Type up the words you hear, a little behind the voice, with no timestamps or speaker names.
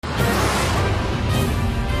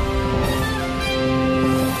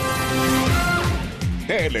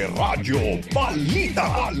Radyo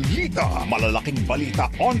Balita. Malalaking balita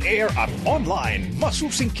on air at online.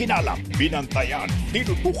 Masusing kinalap, binantayan,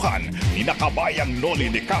 tinutukan ni nakabayang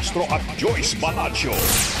Noli de Castro at Joyce Balancio.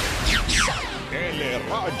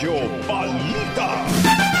 Radyo Balita.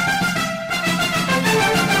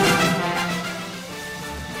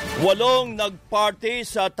 Walong nagparty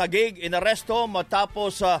sa Taguig inaresto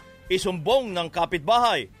matapos isumbong ng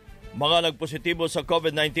kapitbahay. Mga nagpositibo sa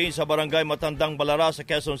COVID-19 sa barangay Matandang Balara sa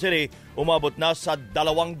Quezon City umabot na sa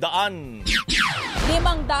 200.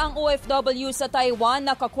 500 OFW sa Taiwan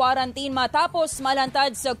naka-quarantine matapos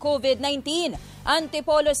malantad sa COVID-19.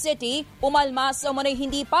 Antipolo City, umalma sa umunay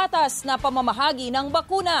hindi patas na pamamahagi ng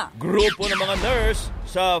bakuna. Grupo ng mga nurse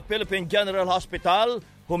sa Philippine General Hospital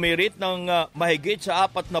humirit ng mahigit sa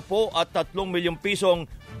 43 milyong pisong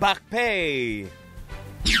back pay.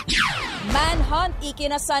 Manhunt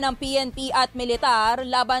ikinasa ng PNP at militar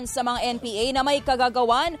laban sa mga NPA na may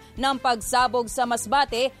kagagawan ng pagsabog sa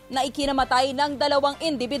Masbate na ikinamatay ng 2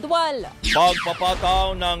 individual.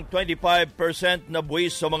 Pagpapataw ng 25% na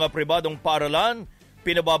buwis sa mga pribadong paaralan,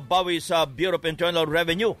 pinababawi sa Bureau of Internal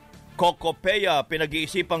Revenue. Kokopeya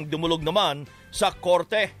pinag-iisipang dumulog naman sa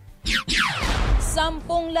korte. 10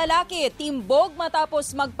 lalaki timbog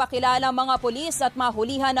matapos magpakilala mga pulis at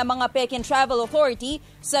mahulihan ng mga Peking Travel Authority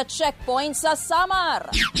sa checkpoint sa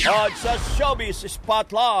Samar. At sa Showbiz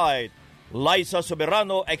Spotlight, Liza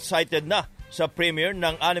Soberano excited na sa premiere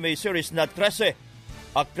ng anime series na 13.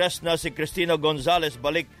 Actress na si Cristina Gonzalez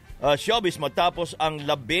balik showbiz matapos ang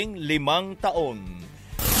 15 taon.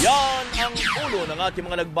 Yan ang ulo ng ating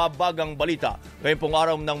mga nagbabagang balita. Ngayon pong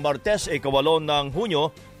araw ng Martes, 8 ng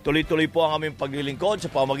Hunyo, tuloy-tuloy po ang aming paglilingkod sa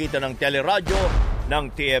pamagitan ng teleradyo, ng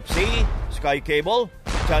TFC, Sky Cable,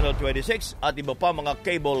 Channel 26 at iba pa mga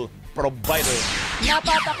cable provider.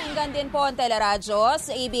 Napapakinggan din po ang teleradyo sa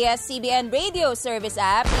ABS-CBN Radio Service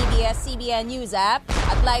App, ABS-CBN News App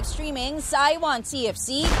at live streaming sa iWant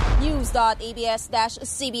TFC,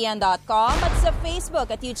 news.abs-cbn.com at sa Facebook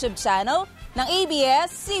at YouTube channel ng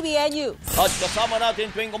ABS-CBN News. At kasama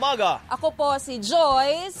natin tuwing umaga, ako po si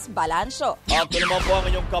Joyce Balancio. Ako naman po ang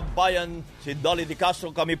inyong kabayan, si Dolly Di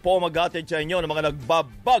Castro. Kami po mag-atid sa inyo ng mga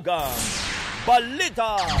nagbabagang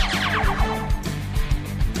balita.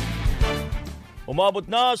 Umabot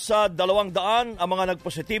na sa 200 ang mga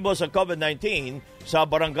nagpositibo sa COVID-19 sa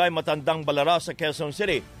barangay Matandang Balara sa Quezon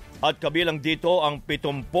City. At kabilang dito ang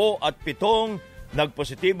 77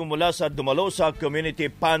 nagpositibo mula sa dumalo sa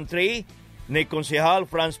community pantry ni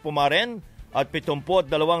Konsehal Franz Pumaren at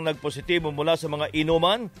 72 nagpositibo mula sa mga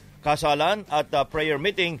inuman, kasalan at prayer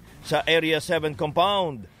meeting sa Area 7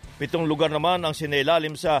 compound. 7 lugar naman ang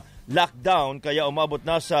sinailalim sa lockdown kaya umabot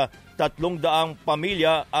na sa 300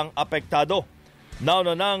 pamilya ang apektado.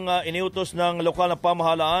 Nauna nang iniutos ng lokal na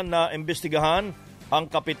pamahalaan na imbestigahan ang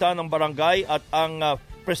kapitan ng barangay at ang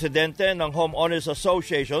presidente ng Homeowners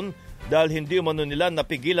Association dahil hindi umano nila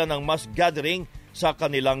napigilan ang mass gathering sa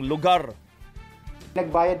kanilang lugar.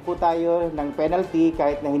 Nagbayad po tayo ng penalty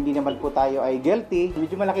kahit na hindi naman po tayo ay guilty.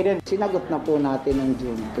 Medyo malaki din. Sinagot na po natin ng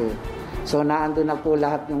June 2. So naando na po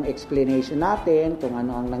lahat ng explanation natin kung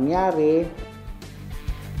ano ang nangyari.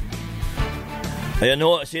 Ayan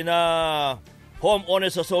ho, sina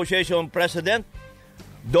Homeowners Association President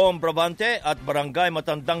Dom Bravante at Barangay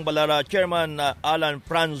Matandang Balara Chairman Alan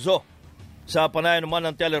Franzo. Sa panayan naman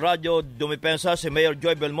ng teleradyo, dumipensa si Mayor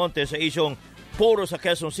Joy Belmonte sa isyong puro sa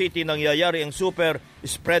Quezon City nangyayari ang super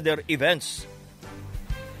spreader events.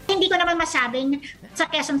 Hindi ko naman masabing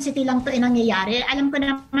sa Quezon City lang ito nangyayari. Alam ko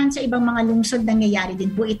naman sa ibang mga lungsod nangyayari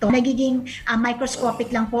din po ito. Nagiging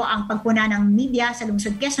microscopic lang po ang pagpuna ng media sa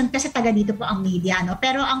lungsod Quezon kasi taga dito po ang media. No?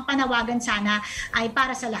 Pero ang panawagan sana ay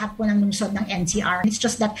para sa lahat po ng lungsod ng NCR. It's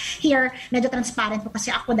just that here, medyo transparent po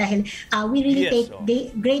kasi ako dahil we really take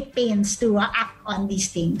great pains to act on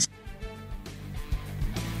these things.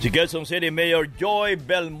 Si Quezon City Mayor Joy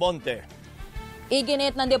Belmonte.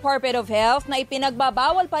 Iginit ng Department of Health na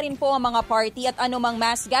ipinagbabawal pa rin po ang mga party at anumang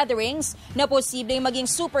mass gatherings na posibleng maging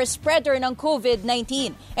super spreader ng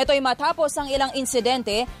COVID-19. Ito'y matapos ang ilang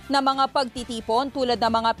insidente na mga pagtitipon tulad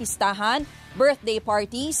ng mga pistahan, birthday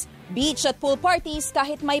parties, beach at pool parties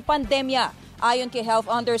kahit may pandemya. Ayon kay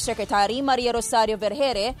Health Undersecretary Maria Rosario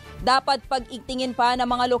Vergere, dapat pag-igtingin pa ng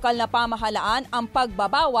mga lokal na pamahalaan ang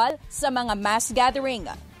pagbabawal sa mga mass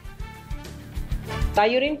gathering.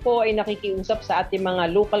 Tayo rin po ay nakikiusap sa ating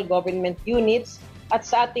mga local government units at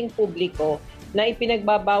sa ating publiko na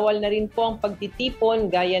ipinagbabawal na rin po ang pagtitipon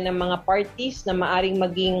gaya ng mga parties na maaring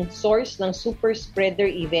maging source ng super spreader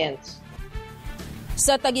events.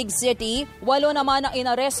 Sa Taguig City, 8 naman ang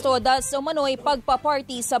inaresto dahil sa umano'y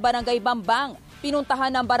pagpaparty sa Barangay Bambang. Pinuntahan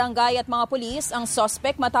ng barangay at mga pulis ang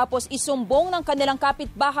suspect matapos isumbong ng kanilang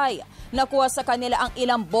kapitbahay. Nakuha sa kanila ang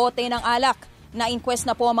ilang bote ng alak. Na-inquest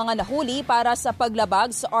na po ang mga nahuli para sa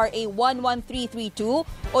paglabag sa RA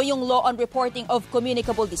 11332 o yung Law on Reporting of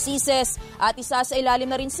Communicable Diseases at isa sa ilalim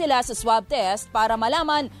na rin sila sa swab test para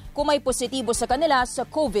malaman kung may positibo sa kanila sa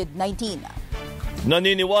COVID-19.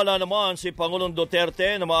 Naniniwala naman si Pangulong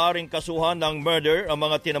Duterte na maaaring kasuhan ng murder ang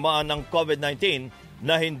mga tinamaan ng COVID-19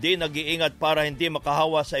 na hindi nag-iingat para hindi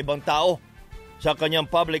makahawa sa ibang tao. Sa kanyang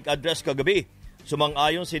public address kagabi,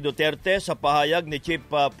 sumang-ayon si Duterte sa pahayag ni Chief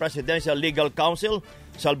Presidential Legal Counsel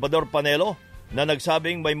Salvador Panelo na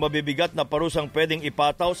nagsabing may mabibigat na parusang pwedeng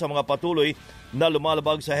ipataw sa mga patuloy na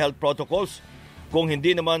lumalabag sa health protocols. Kung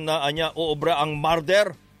hindi naman na anya uubra ang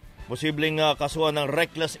murder, posibleng kasuhan ng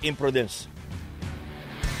reckless imprudence.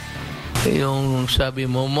 Yung sabi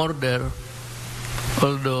mo, murder,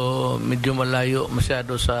 although medyo malayo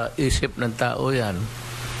masyado sa isip ng tao yan,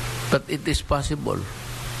 but it is possible.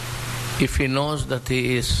 If he knows that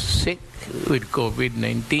he is sick with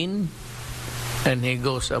COVID-19 and he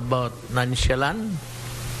goes about nonchalant,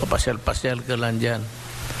 papasyal-pasyal ka lang dyan,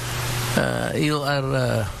 you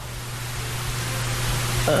are,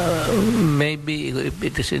 maybe if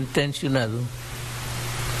it is intentional,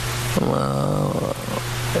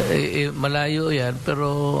 malayo yan,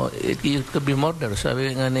 pero it could be murder,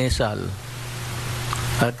 sabi nga ni Sal.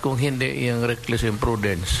 At kung hindi, yung reckless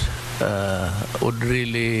imprudence would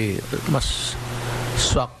really mas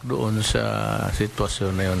swak doon sa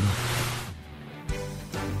sitwasyon na yun.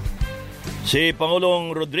 Si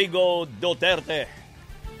Pangulong Rodrigo Duterte.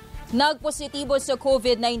 Nagpositibo sa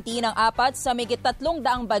COVID-19 ang 4 sa mahigit 300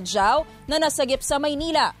 badyaw na nasagip sa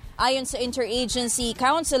Maynila. Ayon sa Interagency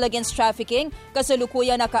Council Against Trafficking,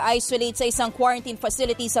 kasalukuyan naka-isolate sa isang quarantine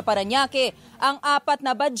facility sa Parañaque ang 4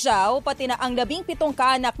 na badyaw pati na ang 17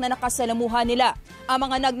 kaanak na nakasalamuhan nila. Ang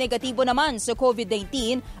mga nagnegatibo naman sa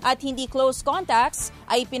COVID-19 at hindi close contacts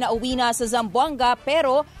ay pinauwi na sa Zamboanga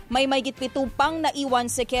pero may mahigit 7 pang naiwan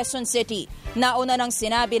sa Quezon City. Nauna nang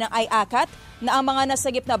sinabi ng IACAT na ang mga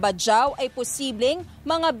nasagip na badyaw ay posibleng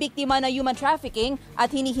mga biktima na human trafficking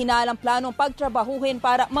at hinihinalang planong pagtrabahuhin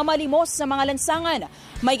para mamalimos sa mga lansangan.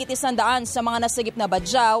 Mahigit 100 sa mga nasagip na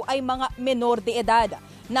badyaw ay mga menor de edad.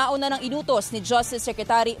 Nauna nang inutos ni Justice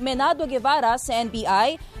Secretary Menado Guevara sa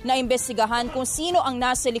NBI na imbestigahan kung sino ang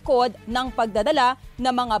nasa likod ng pagdadala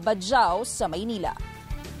ng mga badyaw sa Maynila.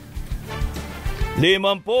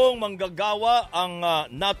 50 manggagawa ang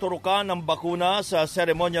naturukan ng bakuna sa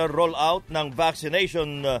ceremonial rollout ng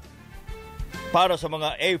vaccination para sa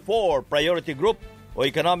mga A4 priority group o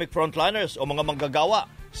economic frontliners o mga manggagawa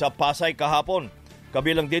sa Pasay kahapon.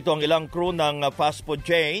 Kabilang dito ang ilang crew ng fast food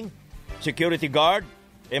chain, security guard,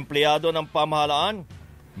 empleyado ng pamahalaan,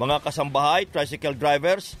 mga kasambahay, tricycle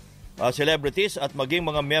drivers, celebrities at maging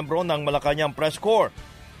mga miyembro ng Malacanang Press Corps.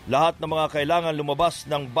 Lahat ng mga kailangan lumabas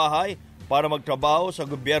ng bahay para magtrabaho sa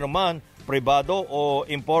gobyerno man, pribado o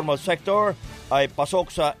informal sector ay pasok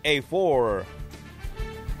sa A4.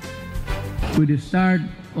 With the start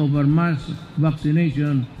of our mass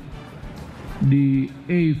vaccination, the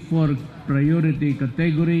A4 priority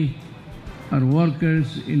category, our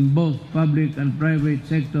workers in both public and private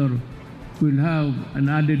sector will have an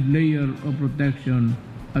added layer of protection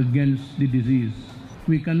against the disease.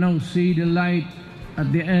 We can now see the light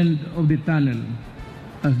at the end of the tunnel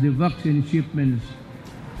as the vaccine shipments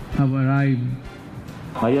have arrived.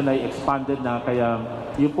 Ngayon ay expanded na, kaya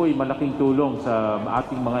yun po ay malaking tulong sa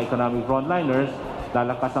ating mga economic frontliners.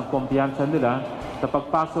 Lalakas ang kumpiyansa nila sa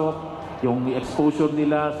pagpasok, yung exposure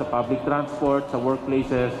nila sa public transport, sa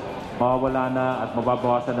workplaces, mawawala na at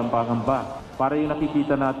mababawasan ng pangamba. Para yung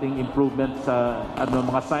nakikita nating improvement sa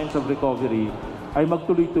mga signs of recovery ay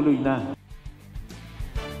magtuloy-tuloy na.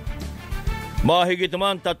 Mahigit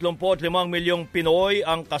naman 35 milyong Pinoy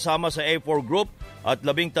ang kasama sa A4 Group at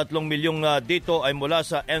 13 milyong dito ay mula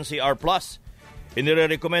sa NCR+.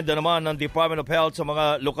 Inirekomenda naman ng Department of Health sa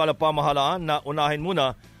mga lokal na pamahalaan na unahin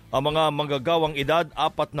muna ang mga manggagawang edad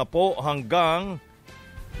 40 hanggang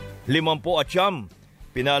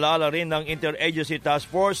 59. Pinaalala rin ng Interagency Task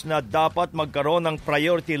Force na dapat magkaroon ng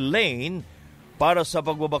priority lane para sa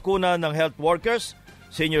pagbabakuna ng health workers,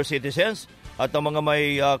 senior citizens at ang mga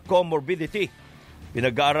may comorbidity.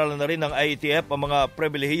 Pinag-aaralan na rin ng IATF ang mga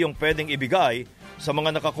pribilehiyong pwedeng ibigay sa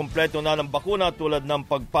mga nakakumpleto na ng bakuna tulad ng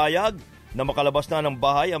pagpayag na makalabas na ng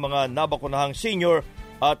bahay ang mga nabakunahang senior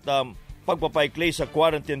at pagpapaikli sa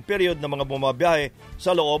quarantine period ng mga bumabiyahe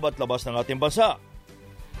sa loob at labas ng ating bansa.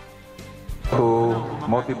 To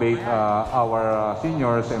motivate our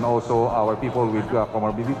seniors and also our people with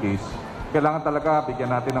comorbidities, kailangan talaga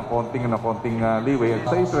bigyan natin ng konting leeway.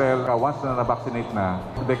 Sa Israel, once na na-vaccinate na,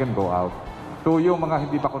 they can go out. So yung mga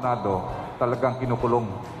hindi bakunado, talagang kinukulong.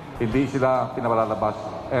 Hindi sila pinalalabas.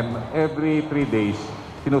 And every 3 days,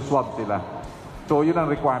 sinuswab sila. So yun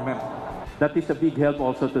ang requirement. That is a big help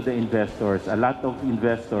also to the investors. A lot of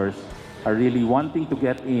investors are really wanting to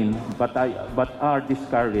get in, but are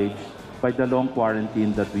discouraged by the long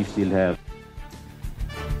quarantine that we still have.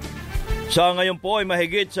 Sa ngayon po ay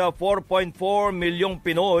mahigit sa 4.4 milyong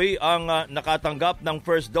Pinoy ang nakatanggap ng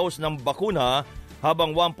first dose ng bakuna,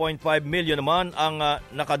 habang 1.5 milyon naman ang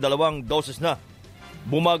nakadalawang doses na.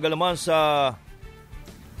 Bumagal naman sa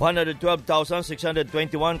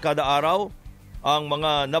 112,621 kada araw ang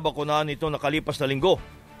mga nabakunahan nito nakalipas na linggo.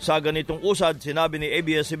 Sa ganitong usad, sinabi ni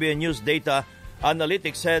ABS-CBN News Data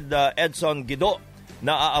Analytics Head Edson Guido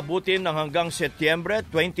na aabutin ng hanggang Setyembre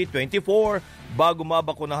 2024 bago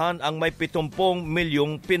mabakunahan ang may 70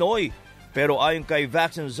 milyong Pinoy. Pero ayon kay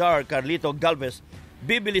Vaccine Czar Carlito Galvez,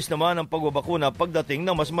 bibilis naman ang pagbabakuna pagdating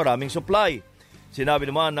ng mas maraming supply. Sinabi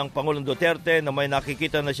naman ng Pangulong Duterte na may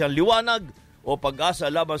nakikita na siyang liwanag o pag-asa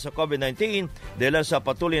laban sa COVID-19 dahil sa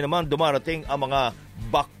patuloy naman dumarating ang mga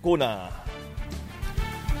bakuna.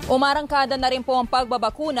 Umarangkada na rin po ang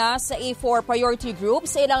pagbabakuna sa A4 priority group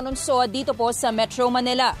sa ilang lungsod dito po sa Metro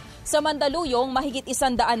Manila. Sa Mandaluyong, mahigit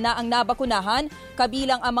 100 na ang nabakunahan,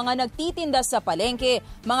 kabilang ang mga nagtitinda sa palengke,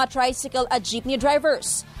 mga tricycle at jeepney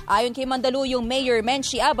drivers. Ayon kay Mandaluyong Mayor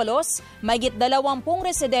Menchi Abalos, mahigit 20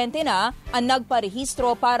 residente na ang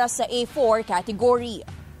nagparehistro para sa A4 category.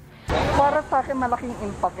 Para sa akin, malaking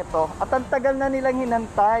impact ito. At ang tagal na nilang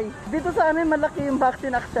hinantay. Dito sa amin, malaki yung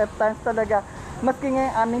vaccine acceptance talaga. Maski nga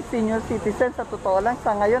yung aming senior citizens, sa totoo lang,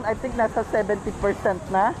 sa ngayon, I think nasa 70%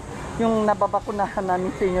 na yung nababakunahan namin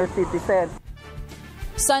senior citizens.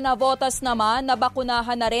 Sa Navotas naman,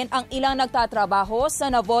 nabakunahan na rin ang ilang nagtatrabaho sa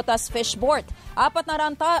Navotas Fishport. 4 na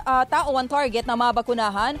tao ang target na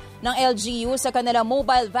mabakunahan ng LGU sa kanilang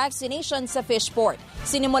mobile vaccination sa Fishport.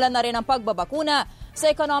 Sinimulan na rin ang pagbabakuna sa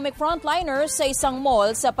economic frontliners sa isang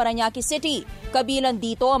mall sa Parañaque City. Kabilang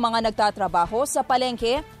dito ang mga nagtatrabaho sa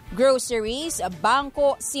palengke, groceries,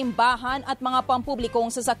 bangko, simbahan at mga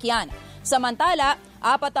pampublikong sasakyan. Samantala,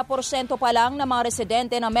 4% pa lang ng mga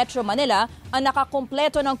residente ng Metro Manila ang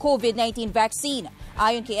nakakumpleto ng COVID-19 vaccine.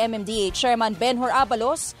 Ayon kay MMDA Chairman Benhur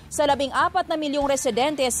Abalos, sa 14 na milyong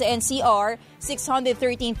residente sa NCR,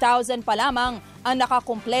 613,000 pa lamang ang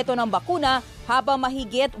nakakumpleto ng bakuna habang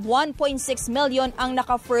mahigit 1.6 million ang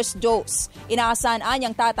naka-first dose. Inaasahan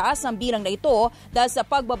anyang tataas ang bilang na ito dahil sa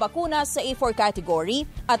pagbabakuna sa A4 category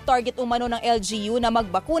at target umano ng LGU na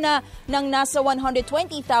magbakuna ng nasa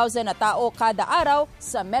 120,000 na tao kada araw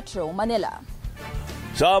sa Metro Manila.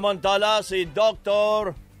 Samantala, si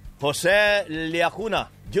Dr. Jose Liacuna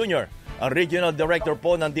Jr., ang Regional Director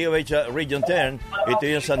po ng DOH Region 10, ito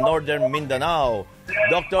yung sa Northern Mindanao.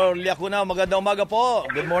 Dr. Liacuna, magandang umaga po.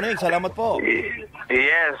 Good morning, salamat po.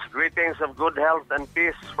 Yes, greetings of good health and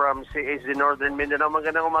peace from CHD Northern Mindanao.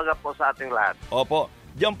 Magandang umaga po sa ating lahat. Opo.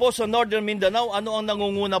 Diyan po sa Northern Mindanao, ano ang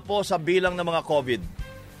nangunguna po sa bilang ng mga COVID?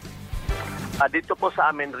 Dito po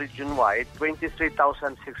sa amin, region-wide,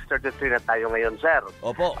 23,633 na tayo ngayon, sir.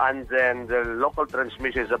 Opo. And then the local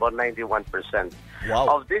transmission is about 91%.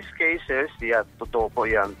 Wow. Of these cases, totoo po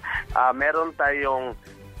yan, meron tayong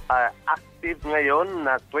active ngayon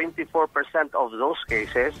na 24% of those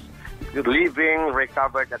cases, living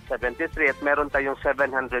recovered at 73, at meron tayong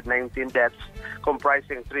 719 deaths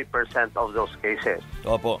comprising 3% of those cases.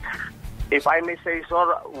 Opo. If I may say so,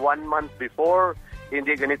 1 month before,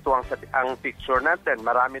 hindi ganito ang picture natin.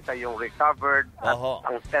 Marami tayong recovered at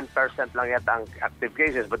ang 10% lang yata ang active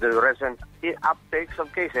cases. But the recent uptakes of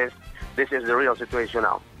cases, this is the real situation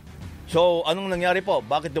now. So, anong nangyari po?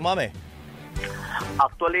 Bakit dumami?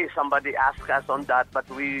 Actually, somebody asked us on that, but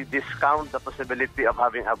we discount the possibility of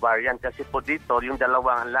having a variant kasi po dito, yung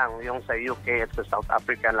dalawang lang, yung sa UK at sa South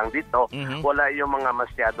Africa lang dito, wala yung mga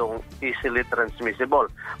masyadong easily transmissible.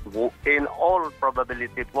 In all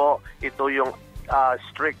probability po, ito yung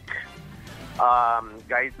strict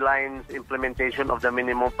guidelines, implementation of the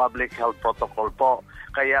minimum public health protocol po.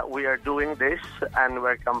 Kaya we are doing this and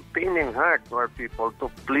we're campaigning hard for people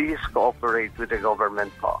to please cooperate with the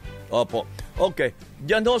government po. Opo. Okay.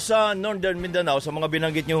 Diyan ho sa Northern Mindanao, sa mga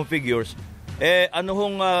binanggit niyong figures, ano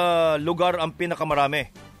hong lugar ang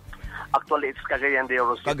pinakamarami? Actually, it's Cagayan de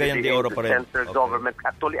Oro City. Cagayan de Oro pa rin. Central government.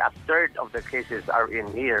 Actually, a third of the cases are in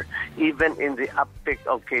here. Even in the uptick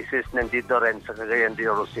of cases, nandito rin sa Cagayan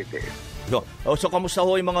de Oro City. So, kamusta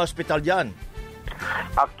ho yung mga hospital dyan?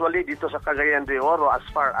 Actually, dito sa Cagayan de Oro, as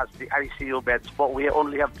far as the ICU beds po, we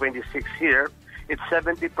only have 26 here. It's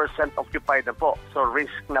 70% occupied na po. So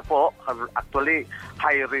risk na po, actually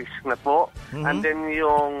high risk na po. And then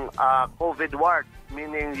yung COVID ward,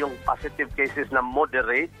 meaning yung positive cases na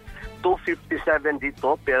moderate, 257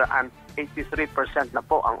 dito, pero and 83% na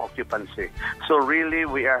po ang occupancy. So really,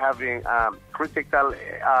 we are having critical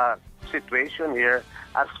situation here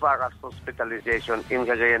as far as hospitalization in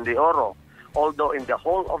Cagayan de Oro. Although in the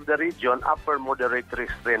whole of the region, upper moderate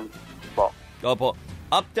risk rin po. Opo.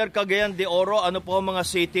 After Cagayan de Oro, ano po ang mga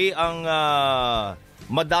city ang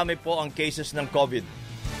madami po ang cases ng COVID?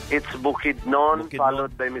 It's Bukidnon,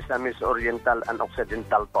 followed by Misamis Oriental and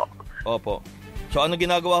Occidental po. Opo. So ano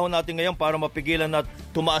ginagawa ho natin ngayon para mapigilan na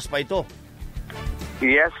tumaas pa ito?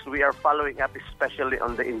 Yes, we are following up especially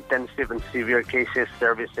on the intensive and severe cases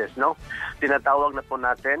services, no? Tinatawag na po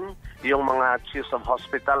natin yung mga chiefs of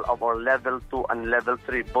hospital of our level 2 and level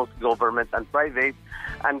 3, both government and private,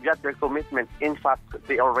 and got their commitment. In fact,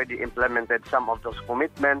 they already implemented some of those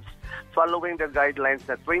commitments, following the guidelines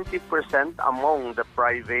that 20% among the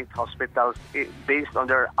private hospitals, based on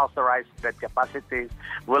their authorized bed capacity,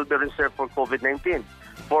 will be reserved for COVID-19.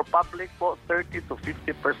 For public po, 30 to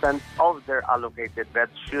 50% of their allocated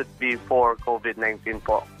beds should be for COVID-19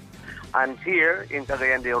 po. And here in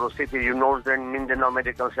Cagayan de Oro City, yung Northern Mindanao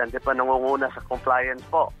Medical Center pa nangunguna sa compliance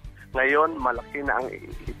po. Ngayon, malaki na ang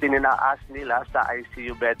itininaas nila sa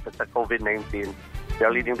ICU beds at sa COVID-19.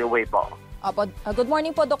 They're leading the way po. Good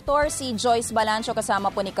morning po, Doktor. Si Joyce Balancho kasama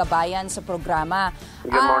po ni Kabayan sa programa.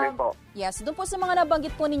 Good morning po. Yes, doon po sa mga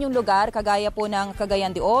nabanggit po ninyong lugar, kagaya po ng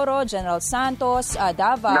Cagayan de Oro, General Santos,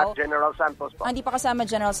 Davao. Not General Santos po. Hindi pa kasama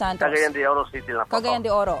General Santos. Cagayan de Oro City lang po. Cagayan de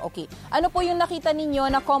Oro, okay. Ano po yung nakita ninyo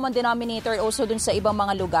na common denominator also dun sa ibang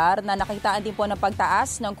mga lugar na nakitaan din po ng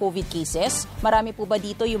pagtaas ng COVID cases? Marami po ba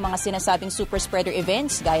dito yung mga sinasabing super spreader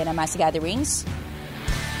events gaya ng mass gatherings?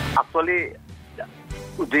 Actually,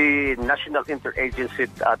 the National Interagency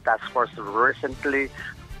Task Force recently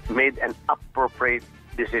made an appropriate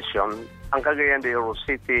decision. Ang Cagayan de Oro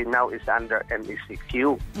City now is under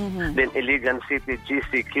MECQ. Then Iligan City,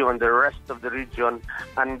 GCQ, and the rest of the region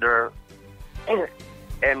under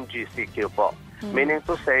MGCQ po. Meaning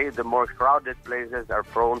to say, the more crowded places are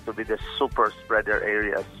prone to be the super spreader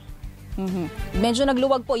areas. Medyo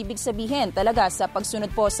nagluwag po, ibig sabihin talaga sa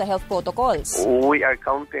pagsunod po sa health protocols. We are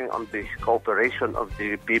counting on the cooperation of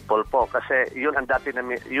the people po kasi yun ang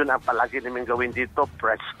palagi namin gawin dito,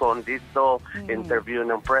 press con dito, interview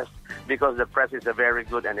ng press, because the press is a very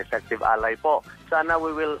good and effective ally po. Sana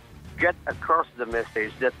we will get across the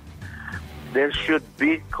message that there should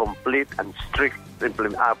be complete and strict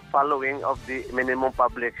following of the minimum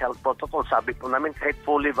public health protocol. Sabi po namin, kahit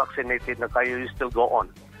fully vaccinated na kayo, you still go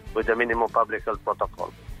on with the minimum public health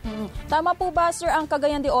protocol. Tama po ba, sir, ang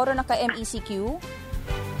Cagayan de Oro naka-MECQ?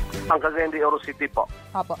 Ang Cagayan de Oro City po.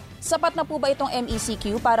 Opo. Sapat na po ba itong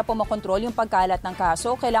MECQ para po makontrol yung pagkalat ng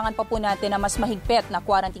kaso? Kailangan pa po natin na mas mahigpit na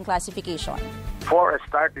quarantine classification? For a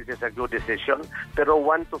start, this is a good decision. Pero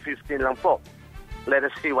 1 to 15 lang po. Let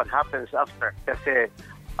us see what happens after. Kasi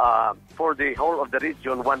for the whole of the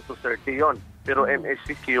region, 1 to 30 yon. Pero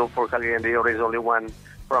MECQ for Cagayan de Oro is only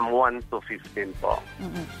from 1 to 15 po.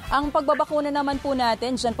 Ang pagbabakuna naman po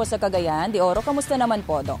natin dyan po sa Cagayan de Oro, kamusta naman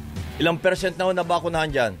po, Dok? Ilang percent na ho nabakunahan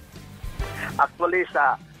dyan? Actually,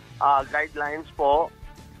 sa guidelines po,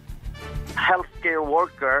 healthcare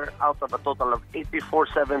worker, out of a total of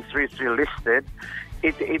 84,733 listed,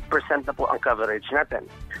 88% na po ang coverage natin.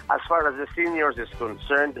 As far as the seniors is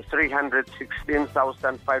concerned,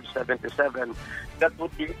 316,577, that would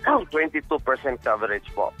be 22% coverage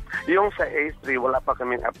po. Yung sa A3, wala pa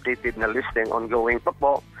kaming updated na listing, ongoing pa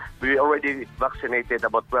po. We already vaccinated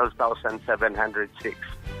about 12,706.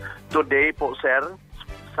 Today po, sir,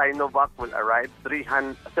 Sinovac will arrive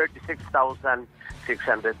 36,600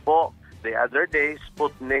 po. The other day,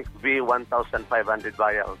 Sputnik V 1,500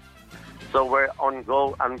 vials. So we're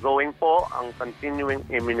ongoing po ang continuing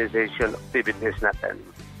immunization activities natin.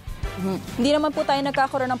 Hindi naman po tayo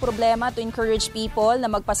nagkakaroon ng problema to encourage people na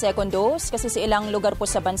magpa-second dose kasi sa ilang lugar po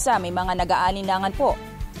sa bansa may mga nag-aalinlangan po.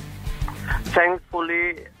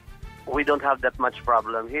 Thankfully, we don't have that much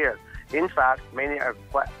problem here. In fact, many are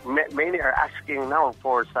asking now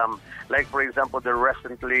for some, like for example, the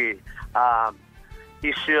recently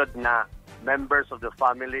issued na members of the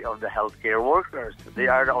family of the healthcare workers. They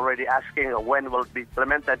are already asking when will it be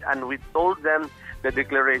implemented, and we told them the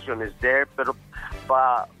declaration is there, pero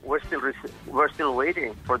we're still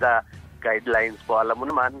waiting for the guidelines po. Alam mo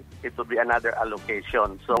naman, it will be another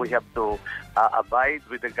allocation. So we have to abide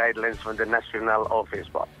with the guidelines from the national office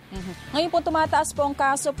po. Ngayon po tumataas po ang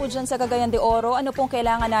kaso po dyan sa Cagayan de Oro. Ano pong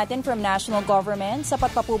kailangan natin from national government?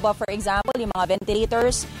 Sapat pa po ba, for example, yung mga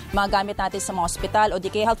ventilators, mga gamit natin sa mga hospital o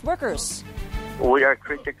di kaya health workers? We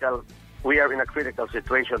are in a critical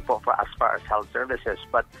situation po for as far as health services,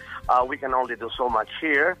 but we can only do so much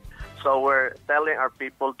here. So we're telling our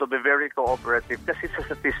people to be very cooperative kasi sa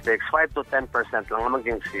statistics, 5 to 10% lang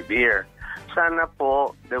maging severe. Sana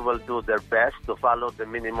po they will do their best to follow the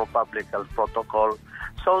minimum public health protocol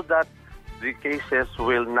so that the cases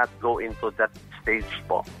will not go into that stage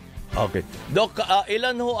po. Okay. Doc,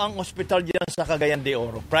 ilan ho ang ospital diyan sa Cagayan de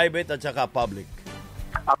Oro? Private at saka public?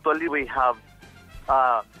 Actually, we have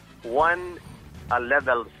one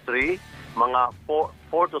level 3, mga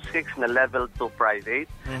 4 to 6 na level 2 private.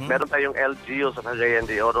 Meron tayong LGU sa Cagayan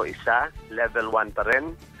de Oro, isa, level 1 pa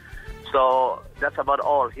rin. So, that's about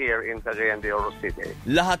all here in Cagayan de Oro City.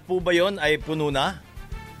 Lahat po ba yon ay puno na?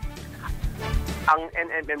 Ang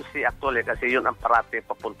NMMC actually, kasi yun ang parati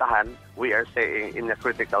papuntahan, we are saying in a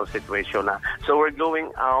critical situation na. So, we're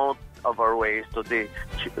going out of our ways to the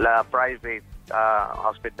private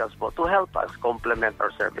hospitals po to help us complement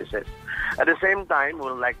our services. At the same time, we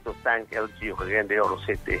would like to thank LGU Cagayan de Oro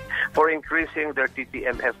City for increasing their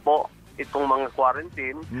TTMF po, itong mga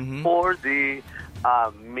quarantine for the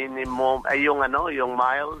minimum, yung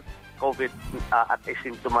mild COVID at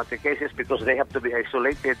asymptomatic cases because they have to be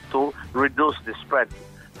isolated to reduce the spread,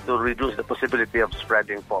 to reduce the possibility of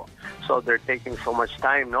spreading po. So they're taking so much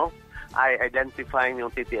time, identifying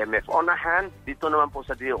yung TTMF. On a hand, dito naman po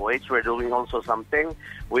sa DOH, we're doing also something.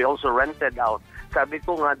 We also rented out. Sabi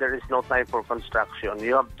ko nga, there is no time for construction.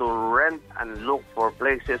 You have to rent and look for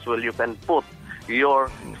places where you can put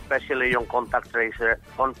especially yung contacts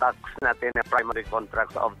natin na primary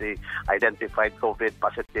contacts of the identified COVID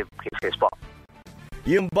positive cases po.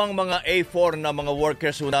 Yung bang mga A4 na mga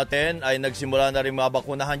workers ho natin ay nagsimula na rin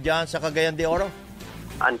mabakunahan dyan sa Cagayan de Oro?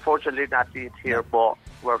 Unfortunately, not here po.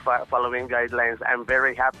 We're following guidelines. I'm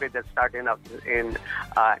very happy that starting up in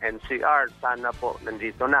NCR, sana po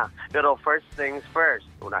nandito na. Pero first things first,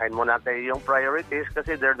 unahin mo natin yung priorities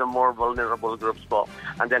kasi they're the more vulnerable groups po.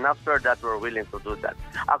 And then after that, we're willing to do that.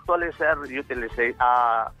 Actually, sir,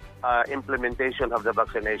 implementation of the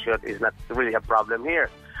vaccination is not really a problem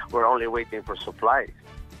here. We're only waiting for supplies.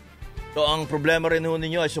 So ang problema rin ho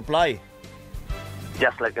ninyo ay supply?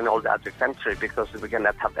 Just like in all the other country because we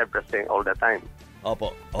cannot have everything all the time.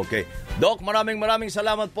 Opo, okay. Doc, maraming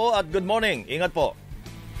salamat po at good morning. Ingat po.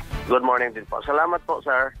 Good morning din po. Salamat po,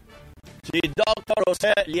 sir. Si Dr.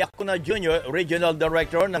 Jose Liacuna Jr., Regional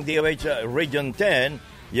Director ng DOH Region 10.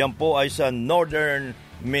 Yan po ay sa Northern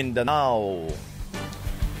Mindanao.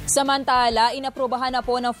 Samantala, inaprubahan na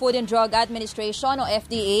po ng Food and Drug Administration o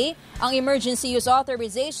FDA ang emergency use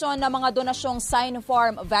authorization ng mga donasyong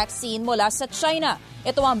Sinopharm vaccine mula sa China.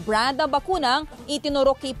 Ito ang brand ng bakunang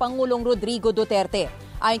itinurok kay Pangulong Rodrigo Duterte.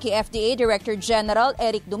 Ayon kay FDA Director General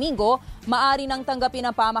Eric Domingo, maaari nang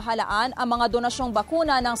tanggapin ng pamahalaan ang mga donasyong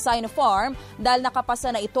bakuna ng Sinopharm dahil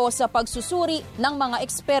nakapasa na ito sa pagsusuri ng mga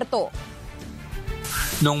eksperto.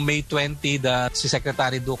 Noong May 20, si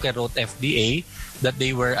Secretary Duque wrote FDA that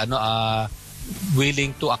they were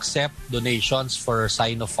willing to accept donations for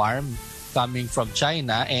Sinopharm coming from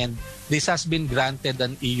China, and this has been granted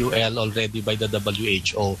an EUL already by the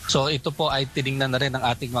WHO. So ito po ay tiningnan na rin ng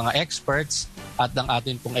ating mga experts at ng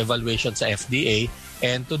ating pong evaluation sa FDA,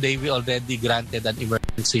 and today we already granted an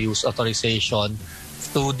emergency use authorization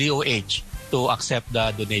to DOH to accept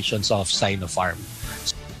the donations of Sinopharm.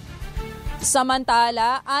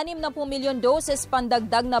 Samantala, 60 milyon doses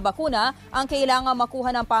pandagdag na bakuna ang kailangan makuha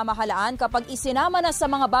ng pamahalaan kapag isinama na sa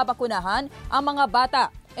mga babakunahan ang mga bata.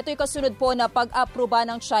 Ito'y kasunod po na pag-aproba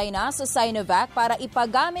ng China sa Sinovac para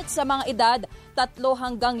ipagamit sa mga edad 3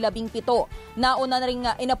 hanggang 17. Nauna na rin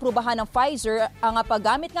inaprubahan ng Pfizer ang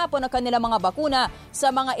paggamit nga po ng kanilang mga bakuna sa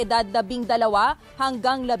mga edad 12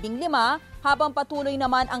 hanggang 15, habang patuloy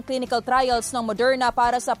naman ang clinical trials ng Moderna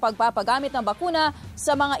para sa pagpapagamit ng bakuna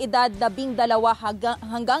sa mga edad 12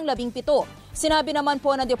 hanggang 17. Sinabi naman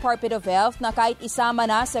po ng Department of Health na kahit isama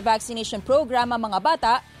na sa vaccination program ang mga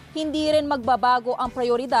bata, hindi rin magbabago ang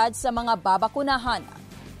prioridad sa mga babakunahan.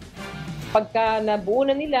 Pagka nabuo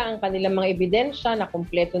na nila ang kanilang mga ebidensya, na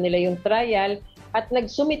kumpleto nila yung trial at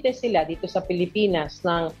nagsumite sila dito sa Pilipinas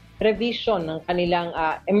ng revision ng kanilang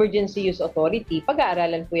emergency use authority,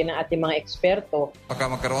 pag-aaralan po yan ng ating mga eksperto.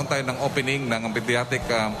 Pagka magkaroon tayo ng opening ng pediatric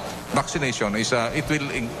vaccination, it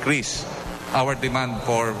will increase our demand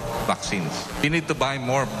for vaccines. We need to buy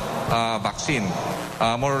more vaccine,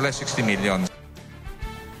 more or less 60 million.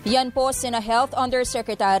 Yan po sina Health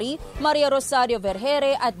Undersecretary Maria Rosario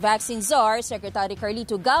Vergere at Vaccine Czar Secretary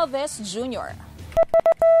Carlito Galvez Jr.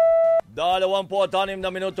 26 na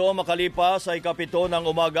minuto makalipas sa 7 ng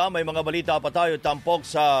umaga. May mga balita pa tayo tampok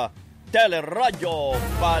sa Radyo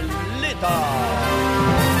Balita.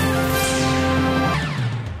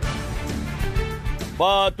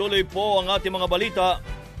 Patuloy po ang ating mga balita.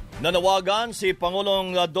 Nanawagan si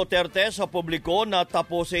Pangulong Duterte sa publiko na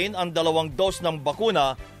tapusin ang 2 dose ng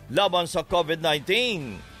bakuna laban sa COVID-19.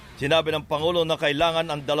 Sinabi ng Pangulo na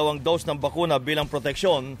kailangan ang 2 dose ng bakuna bilang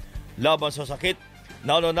proteksyon laban sa sakit.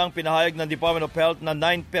 Nauna nang pinahayag ng Department of Health na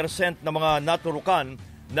 9% ng mga naturukan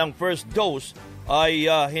ng first dose ay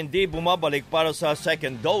hindi bumabalik para sa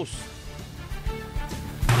second dose.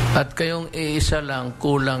 At kayong iisa lang,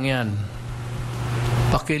 kulang yan.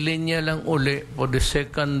 Pakilinya lang uli for the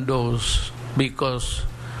second dose because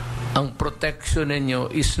ang protection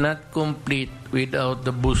ninyo is not complete without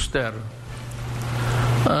the booster.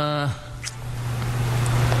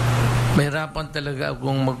 Mahirapan talaga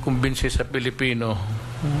akong magkumbinsi sa Pilipino,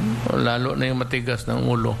 lalo na yung matigas ng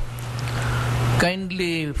ulo.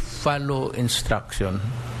 Kindly follow instruction.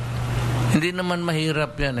 Hindi naman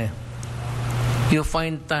mahirap yan eh. You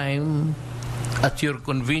find time at your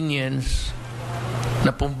convenience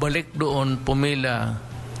na pumbalik doon, pumila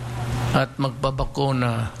at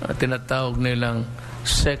magpabakuna at tinatawag nilang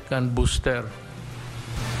second booster.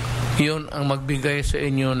 Yun ang magbigay sa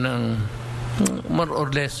inyo ng more or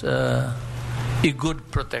less a good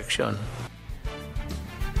protection.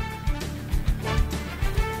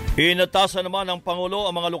 Inatasan naman ng Pangulo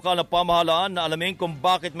ang mga lokal na pamahalaan na alamin kung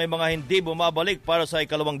bakit may mga hindi bumabalik para sa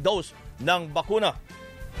 2 dose ng bakuna.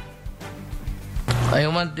 I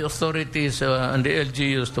want the authorities and the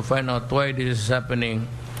LGUs to find out why this is happening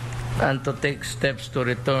and to take steps to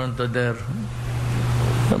return to their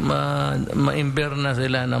ma-imber na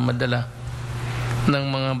sila na madala ng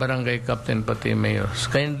mga barangay captain pati mayors.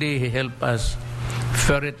 Kindly help us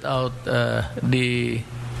ferret out the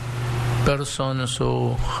persons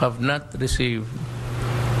who have not received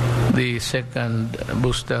the second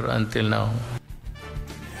booster until now.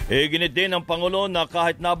 Iginit din ng Pangulo na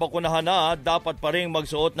kahit nabakunahan na, dapat pa rin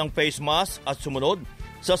magsuot ng face mask at sumunod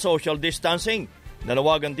sa social distancing.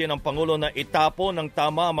 Nanawagan din ng Pangulo na itapo ng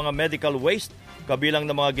tama ang mga medical waste kabilang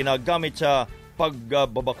ng mga ginagamit sa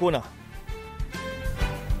pagbabakuna.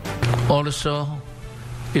 Also,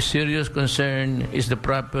 a serious concern is the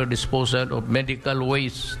proper disposal of medical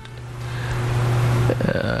waste.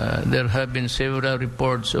 There have been several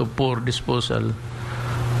reports of poor disposal.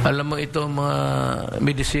 Alam mo ito, mga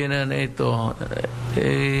medisina na ito,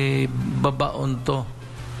 babaon to.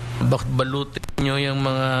 Balutin nyo yung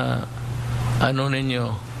mga ninyo,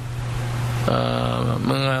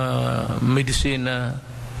 mga medisina,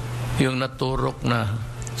 yung naturok na,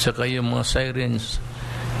 saka yung mga sirens,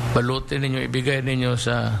 balutin ninyo, ibigay ninyo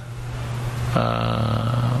sa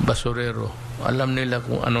basurero. Alam nila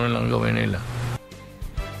kung ano lang gawin nila.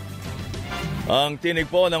 Ang tinig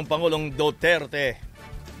po ng Pangulong Duterte.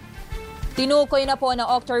 Tinukoy na po ng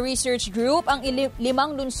Octar Research Group ang 5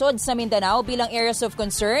 lungsod sa Mindanao bilang areas of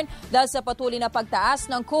concern dahil sa patuloy na pagtaas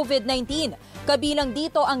ng COVID-19. Kabilang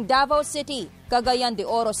dito ang Davao City, Cagayan de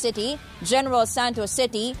Oro City, General Santos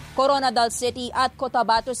City, Coronadal City at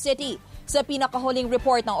Cotabato City. Sa pinakahuling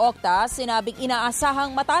report ng Octa, sinabing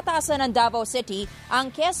inaasahang matataasan ng Davao City ang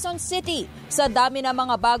Quezon City sa dami ng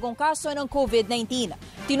mga bagong kaso ng COVID-19.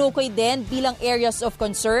 Tinukoy din bilang areas of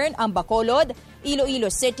concern ang Bacolod, Iloilo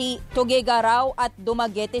City, Tuguegarao at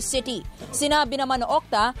Dumaguete City. Sinabi naman ng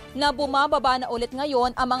Octa na bumababa na ulit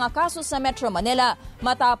ngayon ang mga kaso sa Metro Manila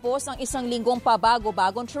matapos ang 1 linggong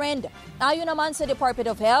pabago-bagong trend. Ayon naman sa Department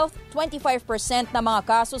of Health, 25% ng mga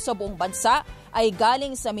kaso sa buong bansa ay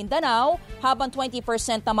galing sa Mindanao, habang 20%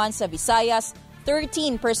 naman sa Visayas,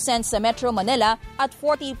 13% sa Metro Manila at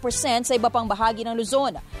 40% sa iba pang bahagi ng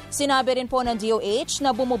Luzon. Sinabi rin po ng DOH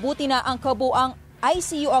na bumubuti na ang kabuang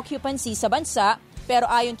ICU occupancy sa bansa, pero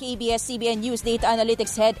ayon kay ABS-CBN News Data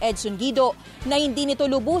Analytics Head Edson Guido na hindi nito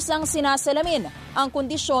lubusang sinasalamin ang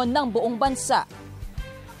kondisyon ng buong bansa.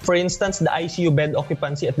 For instance, the ICU bed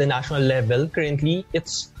occupancy at the national level, currently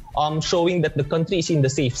it's showing that the country is in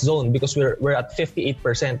the safe zone because we're at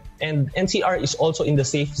 58%. And NCR is also in the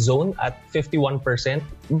safe zone at 51%.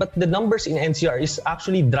 But the numbers in NCR is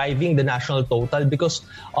actually driving the national total because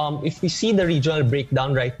if we see the regional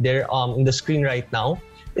breakdown right there in the screen right now,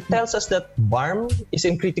 it tells us that BARM is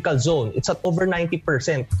in critical zone. It's at over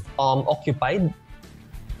 90% occupied.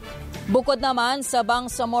 Bukod naman sa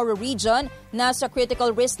Bangsamoro Region, nasa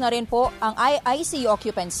critical risk na rin po ang ICU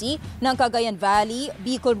occupancy ng Cagayan Valley,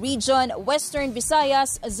 Bicol Region, Western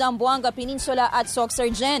Visayas, Zamboanga Peninsula at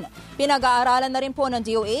Sorsogon. Pinag-aaralan na rin po ng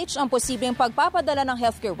DOH ang posibleng pagpapadala ng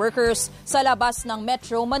healthcare workers sa labas ng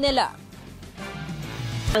Metro Manila.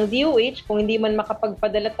 Ang DOH, kung hindi man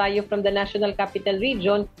makapagpadala tayo from the National Capital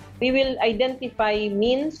Region, we will identify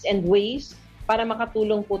means and ways para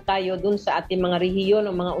makatulong po tayo dun sa ating mga rehiyon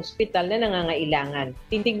o mga ospital na nangangailangan.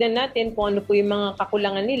 Titignan natin kung ano po yung mga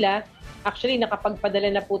kakulangan nila. Actually,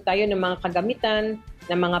 nakapagpadala na po tayo ng mga kagamitan,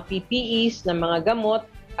 ng mga PPEs, ng mga gamot,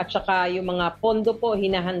 at saka yung mga pondo po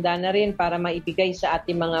hinahanda na rin para maibigay sa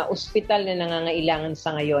ating mga ospital na nangangailangan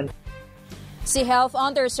sa ngayon. Si Health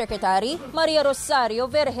Undersecretary Maria Rosario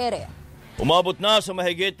Vergere. Umabot na sa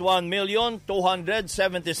mahigit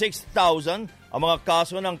 1,276,000 ang mga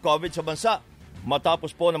kaso ng COVID sa bansa. Matapos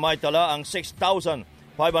po na maitala ang 6,539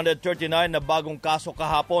 na bagong kaso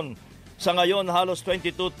kahapon. Sa ngayon, halos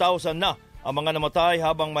 22,000 na ang mga namatay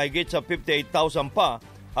habang mahigit sa 58,000 pa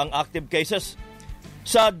ang active cases.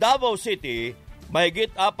 Sa Davao City, mahigit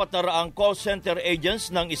 400 call center agents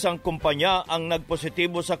ng isang kumpanya ang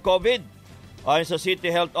nagpositibo sa COVID. Ayon sa City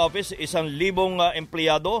Health Office, 1,000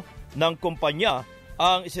 empleyado ng kumpanya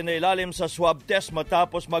ang isinailalim sa swab test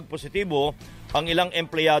matapos magpositibo ang ilang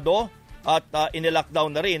empleyado at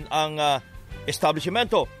inilockdown na rin ang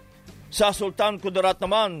establishmento. Sa Sultan Kudarat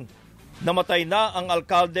naman, namatay na ang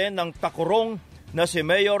alkalde ng Tacorong na si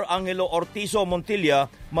Mayor Angelo Ortizo Montilla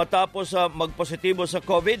matapos magpositibo sa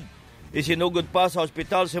COVID. Isinugod pa sa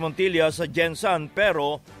ospital si Montilla sa Jensan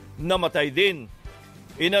pero namatay din.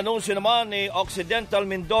 Inanunsyo naman ni Occidental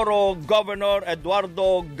Mindoro Governor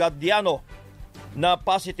Eduardo Gadiano na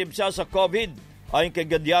positive siya sa COVID. Ayon kay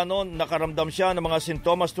Gadiano, nakaramdam siya ng mga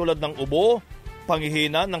sintomas tulad ng ubo,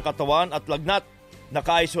 panghihina ng katawan at lagnat.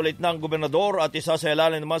 Naka-isolate na ang gobernador at isa sa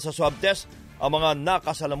ilalim naman sa swab test ang mga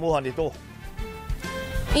nakasalamuhan nito.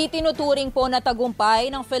 Itinuturing po na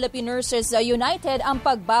tagumpay ng Philippine Nurses United ang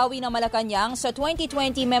pagbawi ng Malacanang sa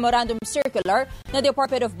 2020 Memorandum Circular na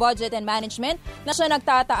Department of Budget and Management na siya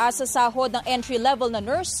nagtataas sa sahod ng entry-level na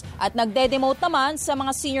nurse at nagde-demote naman sa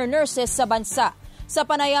mga senior nurses sa bansa. Sa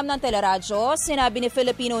panayam ng teleradyo, sinabi ni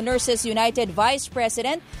Filipino Nurses United Vice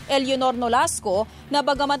President Eleonor Nolasco na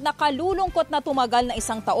bagamat nakalulungkot na tumagal na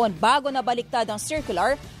 1 taon bago nabaliktad ang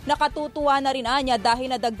circular, nakatutuwa na rin anya dahil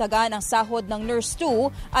nadagdagan ang sahod ng Nurse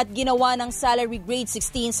 2 at ginawa ng salary grade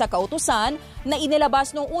 16 sa kautusan na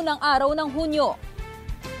inilabas noong unang araw ng Hunyo.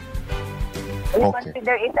 We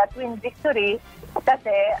consider it a twin victory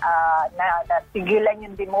kasi nasigilan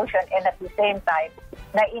yung demotion and at the same time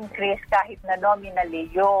na-increase kahit na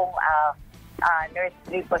nominally yung nurse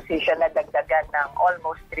 3 position na dagdagan ng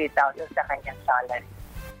almost 3,000 sa kanyang salary.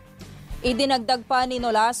 Idinagdag pa ni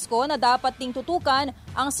Nolasco na dapat ding tutukan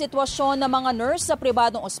ang sitwasyon ng mga nurse sa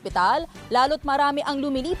pribadong ospital, lalo't marami ang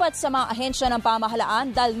lumilipat sa mga ahensya ng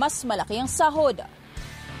pamahalaan dahil mas malaki ang sahod.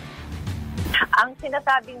 Ang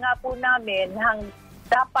sinasabi nga po namin,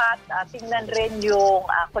 dapat tingnan rin yung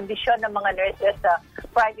kondisyon ng mga nurses sa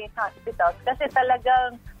private hospitals kasi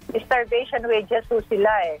talagang starvation wages po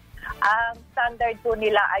sila eh. Ang standard po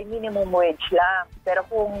nila ay minimum wage lang. Pero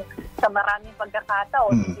kung sa maraming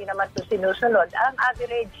pagkakataon, hindi naman ito sinusunod, ang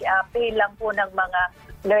average pay lang po ng mga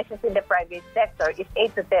nurses in the private sector is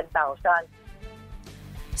 8 to 10,000.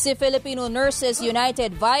 Si Filipino Nurses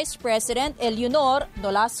United Vice President Eleonor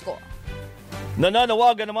Nolasco.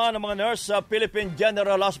 Nananawagan naman ang mga nurse sa Philippine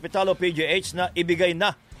General Hospital o PGH na ibigay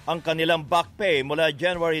na ang kanilang back pay mula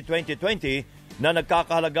January 2020 na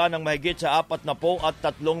nagkakahalaga ng mahigit sa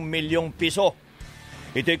 43 milyong piso.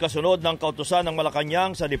 Ito'y kasunod ng kautusan ng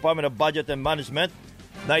Malacanang sa Department of Budget and Management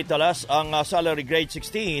na italas ang salary grade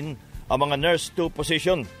 16 ang mga nurse 2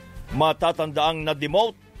 position. Matatandaang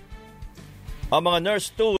na-demote ang mga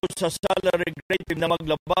nurse 2 sa salary grade na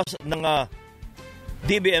maglabas ng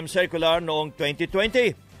DBM circular noong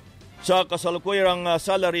 2020. Sa kasalukuyang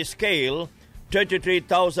salary scale,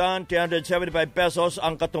 33,375 pesos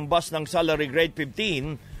ang katumbas ng salary grade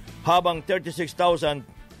 15 habang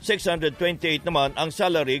 36,628 naman ang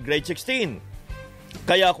salary grade 16.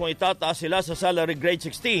 Kaya kung itataas sila sa salary grade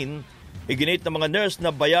 16, iginit ng mga nurse na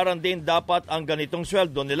bayaran din dapat ang ganitong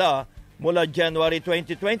sweldo nila mula January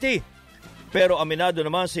 2020. Pero aminado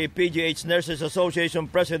naman si PGH Nurses Association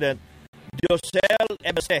President Josel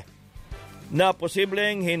Ebese na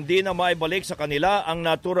posibleng hindi na maibalik sa kanila ang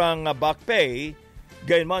naturang back pay,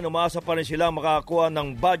 gayunman umasa pa rin silang makakakuha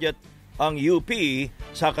ng budget ang UP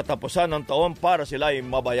sa katapusan ng taon para sila ay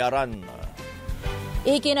mabayaran.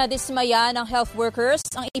 Ikinadismaya ng health workers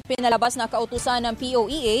ang ipinalabas na kautusan ng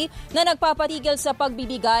POEA na nagpapatigil sa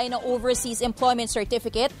pagbibigay ng Overseas Employment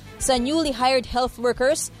Certificate sa newly hired health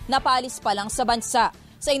workers na paalis pa lang sa bansa.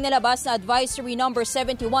 Sa inilabas na Advisory No.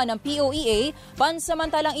 71 ng POEA,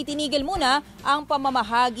 pansamantalang itinigil muna ang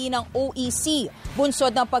pamamahagi ng OEC,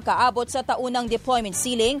 bunsod ng pagkaabot sa taunang deployment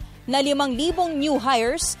ceiling na 5,000 new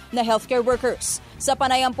hires na healthcare workers. Sa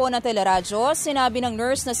panayam po ng teleradyo, sinabi ng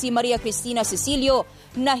nurse na si Maria Cristina Cecilio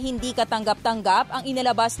na hindi katanggap-tanggap ang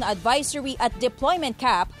inilabas na advisory at deployment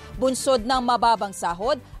cap, bunsod ng mababang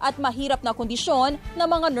sahod at mahirap na kondisyon ng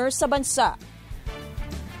mga nurse sa bansa.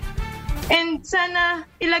 And sana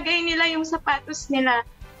ilagay nila yung sapatos nila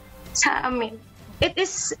sa amin. It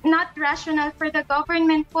is not rational for the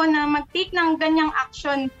government po na mag-take ng ganyang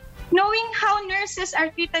action. Knowing how nurses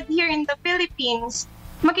are treated here in the Philippines,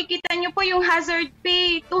 makikita nyo po yung hazard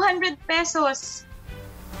pay, 200 pesos.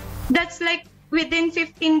 That's like within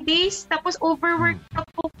 15 days, tapos overworked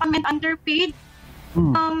po kami, underpaid.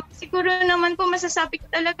 Siguro naman po masasabi ko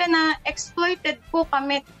talaga na exploited po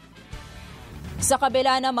kami. Sa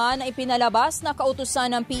kabila naman na ipinalabas na kautusan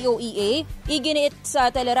ng POEA, iginiit sa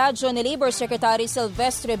teleradyo ni Labor Secretary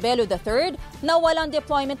Silvestre Bello III na walang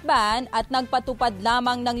deployment ban at nagpatupad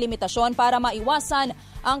lamang ng limitasyon para maiwasan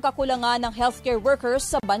ang kakulangan ng healthcare workers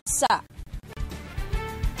sa bansa.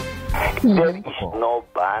 There is no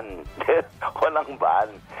ban. Walang ban.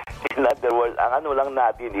 In other words, ang ano lang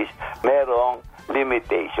natin is merong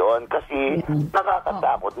limitation kasi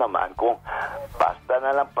nakakatakot naman kung basta na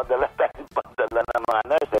lang padala ng mga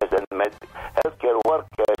nurses and healthcare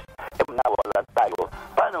workers, nawalan tayo.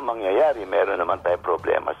 Paano mangyayari? Meron naman tayong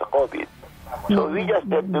problema sa COVID. So we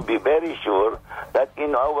just have to be very sure that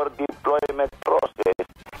in our deployment process,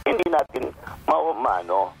 hindi natin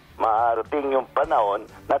maarating yung panahon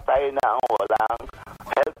na tayo na ang walang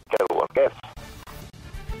healthcare workers.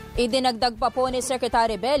 Idinagdag pa po ni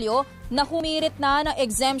Secretary Bello na humirit na ng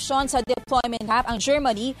exemption sa deployment cap ang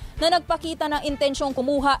Germany na nagpakita ng intensyong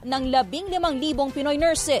kumuha ng 15,000 Pinoy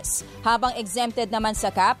nurses, habang exempted naman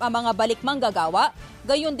sa cap ang mga balik manggagawa,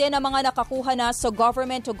 gayon din ang mga nakakuha na sa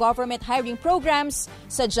government-to-government hiring programs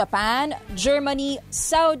sa Japan, Germany,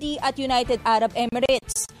 Saudi at United Arab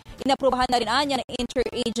Emirates. Inaprubahan na rin anya ng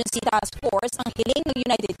Interagency Task Force ang hiling ng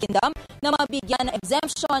United Kingdom na mabigyan ng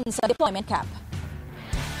exemption sa deployment cap.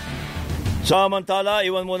 Samantala,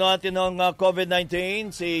 iwan muna natin ng COVID-19.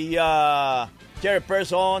 Si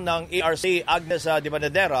chairperson ng ERC, Agnes Di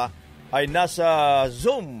Manadera, ay nasa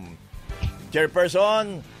Zoom.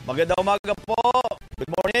 Chairperson, magandang umaga po.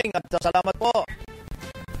 Good morning at salamat po.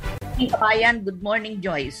 Kabayan, good morning,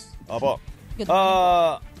 Joyce. Opo.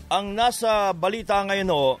 Ang nasa balita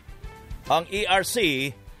ngayon, ang ERC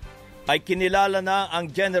ay kinilala na ang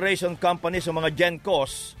generation company sa mga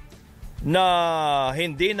GenCos na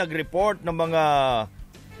hindi nag-report ng mga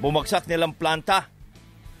bumagsak nilang planta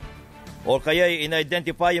o kaya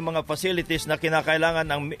in-identify yung mga facilities na kinakailangan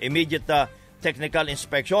ng immediate technical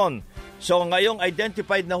inspection. So ngayong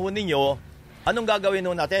identified na ho ninyo, anong gagawin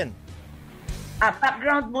ho natin?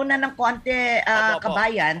 Background muna ng konti,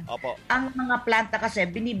 Kabayan. Opo. Ang mga planta kasi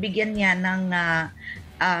binibigyan niya ng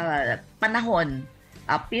panahon,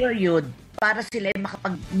 period, para sila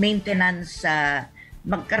makapag-maintenance,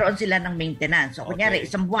 magkaroon sila ng maintenance. So, kunyari,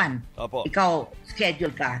 isang buwan, ikaw, schedule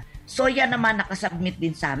ka. So, yan naman nakasubmit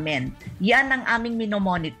din sa amin. Yan ang aming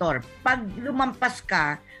minomonitor. Pag lumampas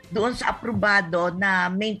ka doon sa aprobado na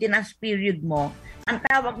maintenance period mo, ang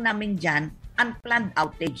tawag namin dyan, unplanned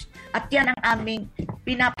outage. At yan ang aming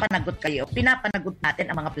pinapanagot kayo. Pinapanagot natin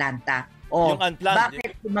ang mga planta. O,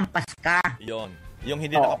 bakit lumampas ka? Yun. Yung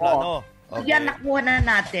hindi nakaplano. So, yan nakuha na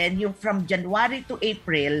natin, yung from January to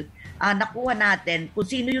April, nakuha natin kung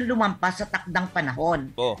sino yung lumampas sa takdang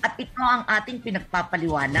panahon. At ito ang ating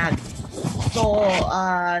pinagpapaliwanag. So,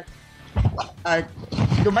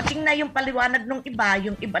 dumating na yung paliwanag ng iba,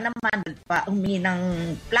 yung iba naman humingi ng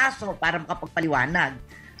plaso para makapagpaliwanag.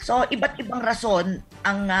 So, iba't ibang rason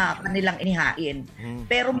ang kanilang inihain.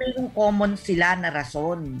 Pero mayroong common sila na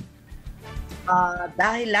rason.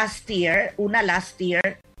 Dahil last year,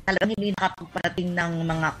 talagang hindi nakapagparating ng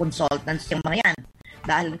mga consultants yung mga yan.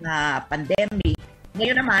 Dahil na pandemic.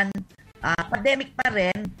 Ngayon naman, pandemic pa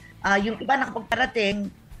rin, yung iba nakapagparating,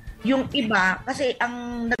 yung iba, kasi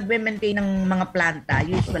ang nagme-maintain ng mga planta,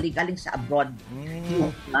 usually galing sa abroad. Yung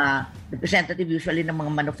representative usually ng mga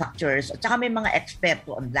manufacturers, at saka may mga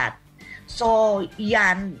eksperto on that. So,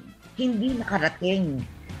 yan, hindi nakarating.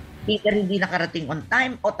 Either hindi nakarating on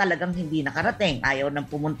time o talagang hindi nakarating. Ayaw nang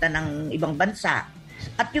pumunta ng ibang bansa.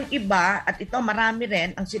 At yung iba, at ito marami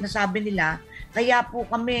rin, ang sinasabi nila, Kaya po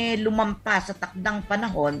kami lumampas sa takdang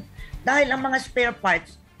panahon dahil ang mga spare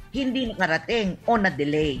parts hindi nakarating o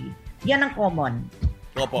na-delay. Yan ang common.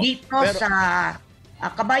 Opo. Dito sa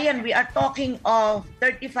Kabayan, we are talking of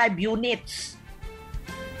 35 units.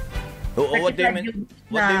 What do you mean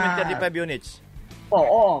 35 units?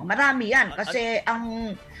 Oo, marami yan. Kasi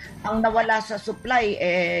ang nawala sa supply,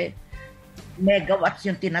 megawatts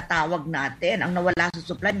yung tinatawag natin. Ang nawala sa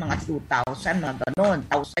supply, mga 2,000, mga ganun.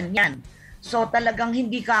 1,000 yan. So talagang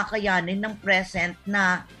hindi kakayanin ng present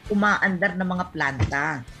na umaandar ng mga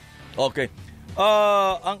planta. Okay.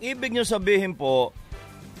 Ang ibig nyo sabihin po,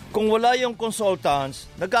 kung wala yung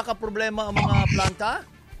consultants, nagkakaproblema ang mga planta?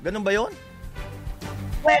 Ganun ba yun?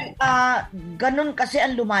 Well, ganun kasi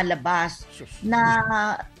ang lumalabas na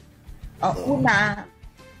una,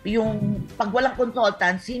 yung pag walang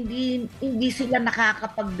consultants, hindi sila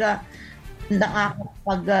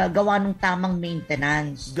nakakapaggawa ng tamang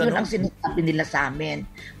maintenance. Ganun? Yun ang sinasabi nila sa amin.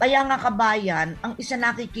 Kaya nga kabayan, ang isa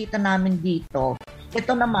nakikita namin dito,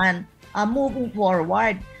 ito naman, moving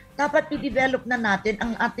forward, dapat i-develop na natin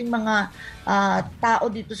ang ating mga tao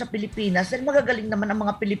dito sa Pilipinas. Dahil magagaling naman ang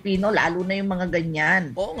mga Pilipino, lalo na yung mga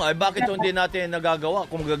ganyan. Oo nga, bakit hindi natin nagagawa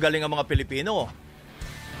kung magagaling ang mga Pilipino?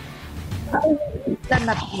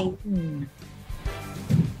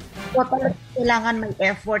 So talagang kailangan may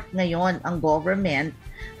effort ngayon ang government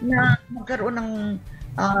na magkaroon ng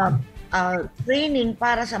training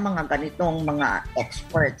para sa mga ganitong mga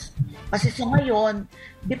experts. Kasi sa ngayon,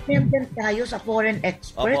 dependent tayo sa foreign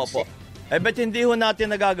experts. Opo. Ba't hindi ho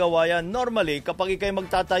natin nagagawa yan? Normally, kapag ikay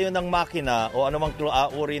magtatayo ng makina o anumang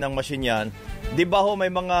uri ng machine yan, di ba ho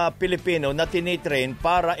may mga Pilipino na tinitrain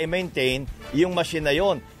para i-maintain yung machine na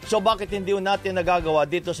yon? So bakit hindi ho natin nagagawa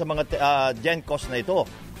dito sa mga GenCos na ito?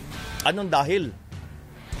 Anong dahil?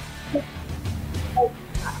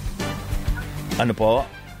 Ano po?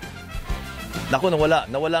 Naku, nawala.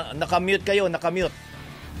 Nakamute kayo, nakamute.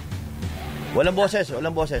 Walang boses.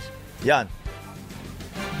 Yan.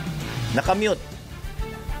 Nakamute.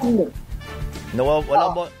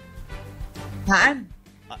 Walang boses. Haan?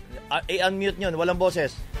 I-unmute nyo, walang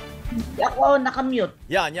boses. Ako nakamute.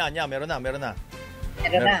 Yan. Meron na. Meron na,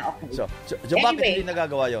 okay. So anyway, bakit hindi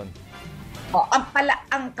nagagawa yon? Ang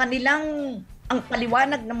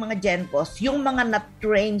paliwanag ng mga GenCos, yung mga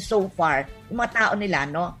na-train so far, yung mga tao nila,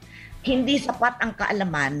 no, hindi sapat ang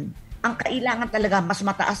kaalaman. Ang kailangan talaga, mas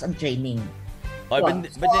mataas ang training.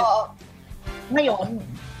 Ngayon,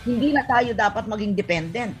 hindi na tayo dapat maging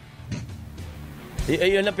dependent.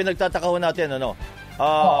 Yun lang pinagtataka natin, ano?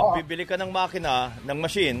 Bibili ka ng makina, ng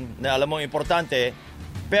machine, na alam mong importante,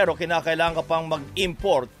 pero kinakailangan ka pang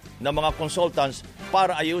mag-import ng mga consultants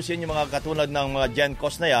para ayusin yung mga katulad ng mga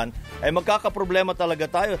GenCos na yan, ay magkakaproblema talaga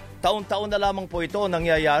tayo. Taon-taon na lamang po ito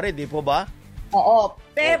nangyayari, di po ba? Oo,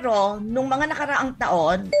 pero nung mga nakaraang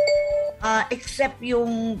taon, except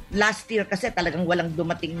yung last year kasi talagang walang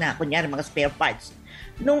dumating na, kunyari mga spare parts.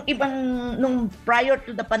 Nung prior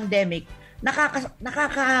to the pandemic,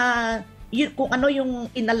 kung ano yung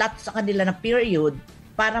inalat sa kanila na period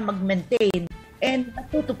para mag-maintain, and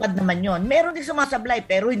natutupad naman yon. Meron din sumasablay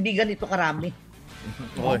pero hindi ganito karami.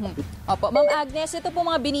 Opo, Ma'am Agnes, ito po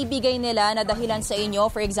mga binibigay nila na dahilan sa inyo,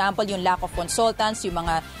 for example, yung lack of consultants, yung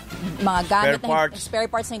mga gamit spare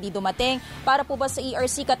parts na hindi dumating. Para po ba sa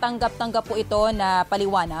ERC katanggap-tanggap po ito na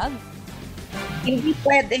paliwanag? Hindi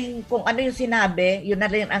pwedeng kung ano yung sinabi, yun na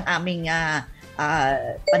rin ang aming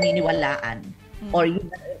paniniwalaan. Or yun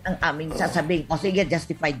na rin ang aming sasabihin, sige,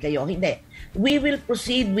 justified kayo. Hindi. We will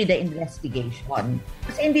proceed with the investigation.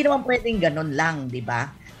 Kasi hindi naman pwedeng ganun lang, di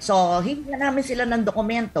ba? So, hihinga namin sila ng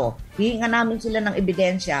dokumento, hihinga namin sila ng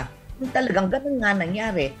ebidensya, kung talagang ganun nga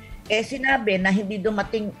nangyari. Sinabi na hindi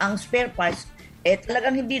dumating ang spare parts,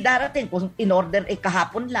 talagang hindi darating kung in-order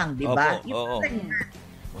kahapon lang, di ba?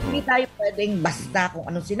 Hindi tayo pwedeng basta kung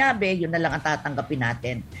anong sinabi, yun na lang ang tatanggapin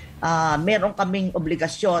natin. Meron kaming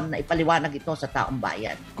obligasyon na ipaliwanag ito sa taong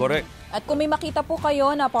bayan. Correct. At kung may makita po kayo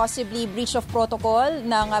na possibly breach of protocol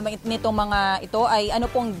nitong mga ito, ay ano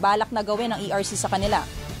pong balak na gawin ng ERC sa kanila?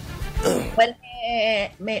 Well,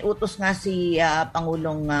 may utos nga si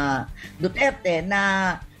Pangulong Duterte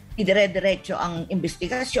na idire-diretso ang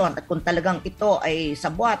investigasyon at kung talagang ito ay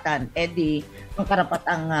sabuatan, di ang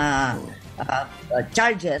karapatang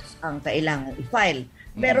charges ang kailangan i-file.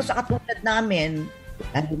 Pero sa katulad namin,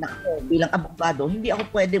 bilang abogado, hindi ako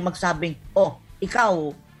pwedeng magsabing, ikaw,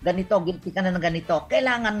 ganito, guilty ka na ng ganito.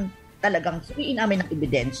 Kailangan talagang sabihin namin ng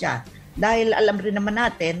ebidensya. Dahil alam rin naman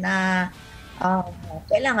natin na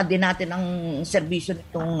kailangan din natin ang serbisyo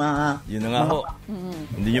nitong yun na nga ho.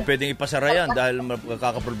 Hindi nyo pwedeng ipasara yan dahil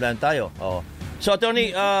magkakaproblema tayo. So,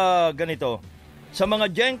 Attorney, ganito. Sa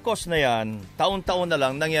mga GenCos na yan, taon-taon na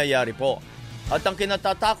lang nangyayari po. At ang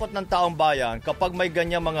kinatatakot ng taong bayan, kapag may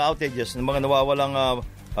ganyang mga outages, mga nawawalang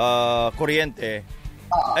kuryente,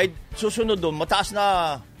 ay susunod doon, mataas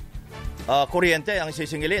na kuryente ang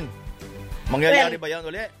sisingilin. Mangyayari ba yan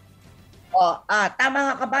uli? Tama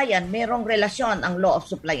nga kabayan, merong relasyon ang law of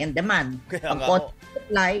supply and demand. Ang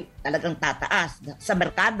supply talagang tataas sa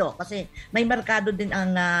merkado kasi may merkado din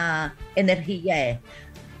ang enerhiya eh.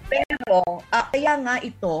 Pero kaya nga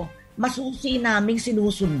ito, masusi naming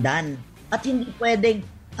sinusundan at hindi pwedeng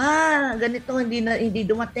ganito hindi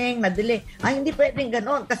dumating, na-delay. Hindi pwedeng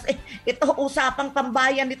ganon kasi ito usapang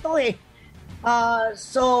pambayan ito eh.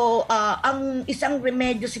 Ang isang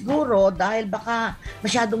remedyo siguro dahil baka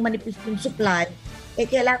masyadong manipis yung supply,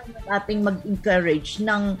 kailangan nating mag-encourage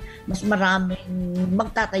ng mas maraming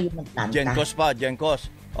magtatayo ng planta.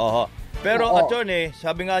 GenCos. Pero attorney,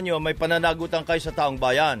 sabi nga nyo, may pananagutan kayo sa taong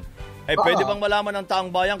bayan. Pwede bang malaman ng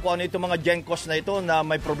taong bayan kung ano itong mga GenCos na ito na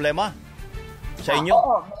may problema sa inyo?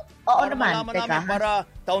 Oo naman. Malaman namin para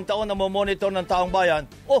taon-taon na monitor ng taong bayan,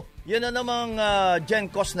 yan na namang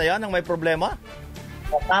GenCos na yan ang may problema?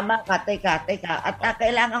 Tama ka, teka. At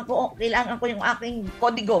kailangan ko yung aking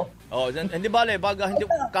kodigo. Hindi bale,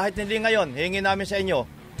 kahit hindi ngayon, hingin namin sa inyo.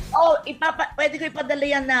 Pwede ko ipadala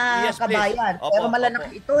yan na kabayan. Pero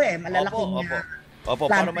malalaki ito eh. Malalaking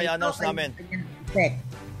para may announce namin.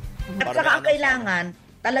 At saka ang kailangan,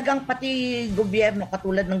 talagang pati gobyerno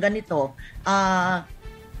katulad ng ganito,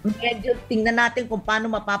 medyo tingnan natin kung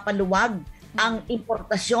paano mapapaluwag ang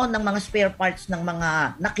importasyon ng mga spare parts ng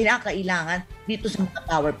mga na kinakailangan dito sa mga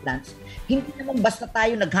power plants. Hindi naman basta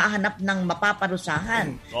tayo naghahanap ng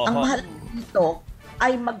mapaparusahan. Ang mahal dito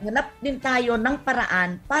ay maghanap din tayo ng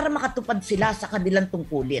paraan para makatupad sila sa kanilang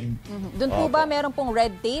tungkulin. Doon po ba meron pong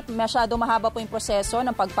red tape? Masyado mahaba po yung proseso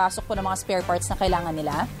ng pagpasok po ng mga spare parts na kailangan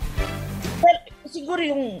nila? Well, siguro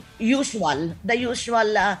yung the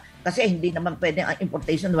usual, kasi hindi naman pwedeng ang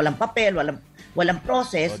importation, walang papel, walang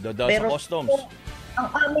process. Pero ang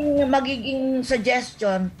aming magiging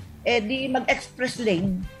suggestion, di mag-express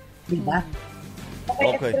lane, di ba?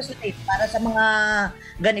 Express lane para sa mga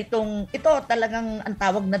ganitong, ito talagang ang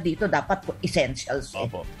tawag na dito, dapat essentials.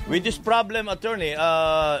 With this problem, attorney,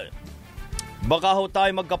 baka ho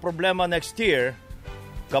tayo magka-problema next year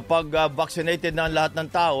kapag vaccinated na ang lahat ng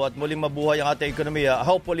tao at muling mabuhay ang ating ekonomiya,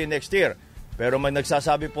 hopefully next year. Pero may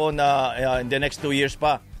nagsasabi po na in the next 2 years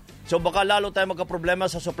pa. So baka lalo tayo magka-problema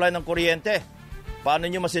sa supply ng kuryente. Paano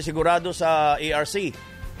nyo masisigurado sa ERC?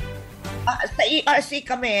 Sa ERC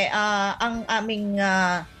kami, ang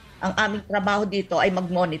aming trabaho dito ay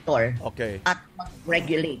mag-monitor at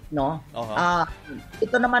mag-regulate, no?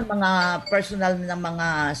 Ito naman mga personal na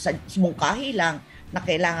mga sumungkahi lang na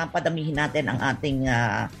kailangan padamihin natin ang ating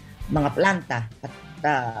mga planta at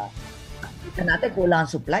kita natin kulang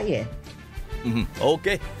ang supply eh.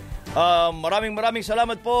 Okay. Maraming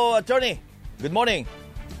salamat po, attorney. Good morning.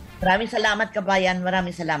 Maraming salamat, kabayan.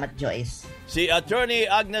 Maraming salamat, Joyce. Si Attorney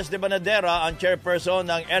Agnes de Banadera, ang chairperson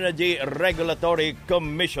ng Energy Regulatory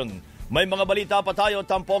Commission. May mga balita pa tayo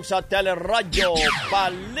tampok sa Radyo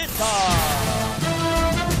Balita.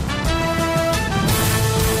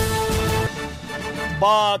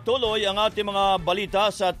 Patuloy ang ating mga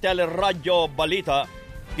balita sa Radyo Balita.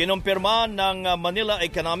 Kinumpirma ng Manila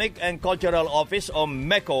Economic and Cultural Office o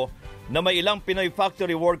MECO na may ilang Pinoy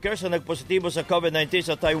factory workers na nagpositibo sa COVID-19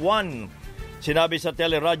 sa Taiwan. Sinabi sa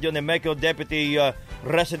teleradyo ni MECO Deputy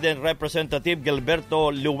Resident Representative Gilberto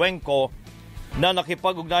Luwenco na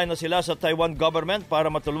nakipag-ugnayan na sila sa Taiwan government para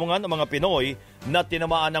matulungan ang mga Pinoy na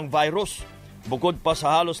tinamaan ng virus. Bukod pa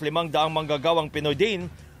sa halos 500 manggagawang Pinoy din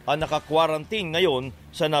ang naka-quarantine ngayon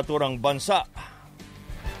sa naturang bansa.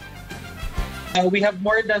 We have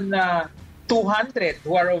more than 200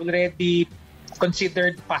 who are already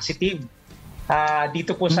considered positive.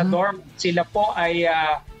 Dito po sa dorm, sila po ay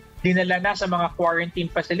dinala na sa mga quarantine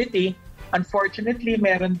facility. Unfortunately,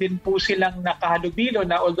 meron din po silang nakahalubilo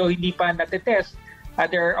na although hindi pa natetest,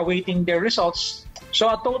 they're awaiting their results. So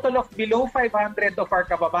a total of below 500 of our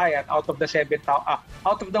kababayan out of the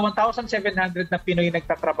 1,700 na Pinoy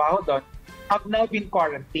nagtatrabaho doon have now been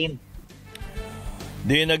quarantined.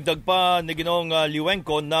 Dinagdag pa ni Ginoong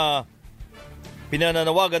Liwenco na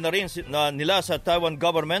pinananawagan na rin nila sa Taiwan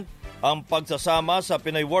government ang pagsasama sa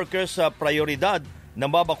Pinoy workers sa prioridad na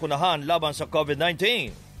mabakunahan laban sa COVID-19.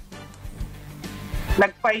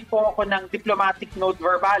 Nag-file po ako ng diplomatic note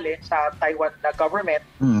verbale sa Taiwan na government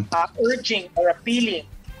urging or appealing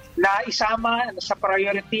na isama sa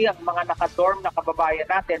priority ang mga nakadorm na kababayan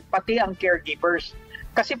natin, pati ang caregivers.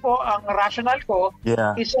 Kasi po, ang rationale ko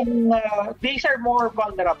is these are more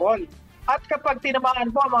vulnerable. At kapag tinamaan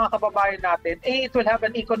po ang mga kababayan natin, it will have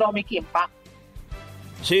an economic impact.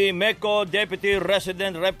 Si MECO Deputy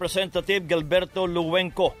Resident Representative Gilberto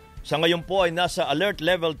Luwenco, sa ngayon po ay nasa alert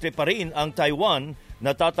level 3 pa rin ang Taiwan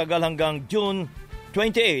na tatagal hanggang June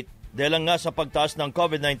 28 dahil nga sa pagtaas ng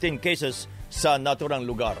COVID-19 cases sa naturang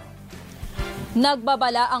lugar.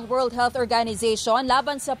 Nagbabala ang World Health Organization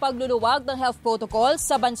laban sa pagluluwag ng health protocols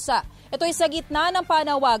sa bansa. Ito ay sa gitna ng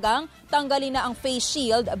panawagang tanggalin na ang face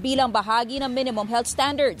shield bilang bahagi ng minimum health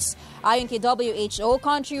standards. Ayon kay WHO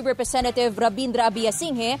Country Representative Rabindra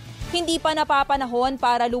Abiyasinghe, hindi pa napapanahon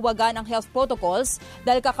para luwagan ang health protocols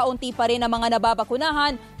dahil kakaunti pa rin ang mga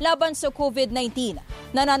nababakunahan laban sa COVID-19.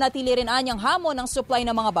 Nananatili rin anyang hamon ng supply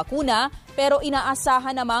ng mga bakuna pero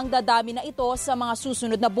inaasahan namang dadami na ito sa mga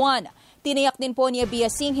susunod na buwan. Tiniyak din po ni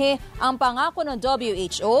Abiyasinghe ang pangako ng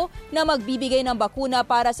WHO na magbibigay ng bakuna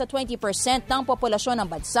para sa 20% ng populasyon ng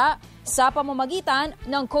bansa sa pamamagitan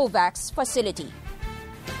ng COVAX facility.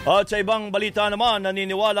 At sa ibang balita naman,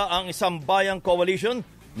 naniniwala ang Isang Bayang Coalition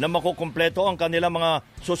na makukumpleto ang kanilang mga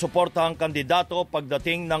susuportahang kandidato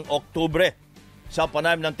pagdating ng Oktubre. Sa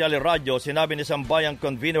panayam ng teleradyo, sinabi ni Isang Bayang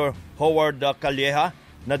Convener Howard Calleja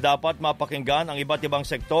na dapat mapakinggan ang iba't ibang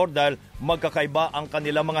sektor dahil magkakaiba ang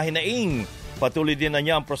kanilang mga hinaing. Patuloy din na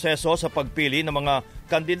niya ang proseso sa pagpili ng mga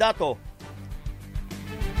kandidato.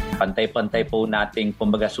 Pantay-pantay po nating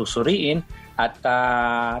kumbaga susuriin at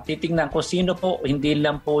titingnan kung sino po, hindi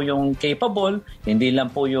lang po yung capable, hindi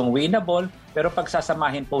lang po yung winnable, pero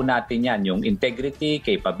pagsasamahin po natin yan, yung integrity,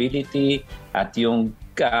 capability, at yung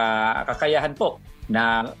kakayahan po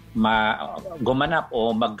na gumanap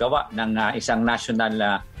o maggawa ng isang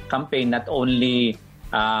national campaign, not only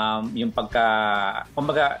yung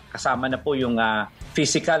kumbaga kasama na po yung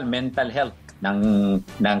physical, mental health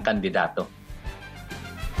ng kandidato.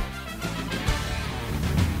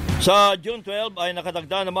 Sa June 12 ay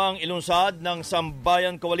nakatagda namang ilunsad ng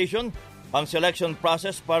Sambayan Coalition ang selection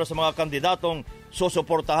process para sa mga kandidatong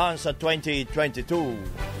susuportahan sa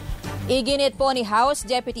 2022. Iginit po ni House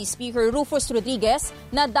Deputy Speaker Rufus Rodriguez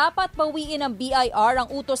na dapat bawiin ng BIR ang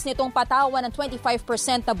utos nitong patawan ng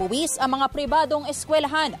 25% na buwis ang mga pribadong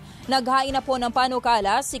eskwelahan. Naghain na po ng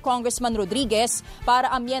panukala si Congressman Rodriguez para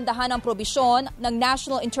amyendahan ang probisyon ng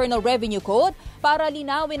National Internal Revenue Code para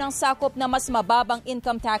linawin ang sakop na mas mababang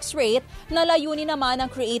income tax rate na layunin naman ng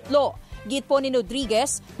CREATE Law. Git po ni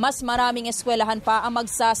Rodriguez, mas maraming eskwelahan pa ang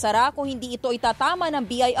magsasara kung hindi ito itatama ng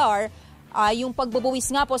BIR yung pagbubuwis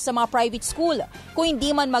nga po sa mga private school. Kung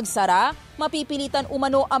hindi man magsara, mapipilitan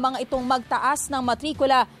umano ang mga itong magtaas ng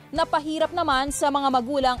matrikula na pahirap naman sa mga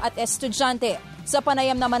magulang at estudyante. Sa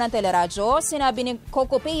panayam naman ng teleradyo, sinabi ni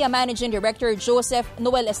Cocopeia Managing Director Joseph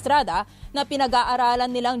Noel Estrada na pinag-aaralan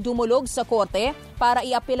nilang dumulog sa korte para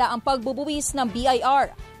iapila ang pagbubuwis ng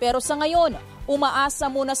BIR. Pero sa ngayon, umaasa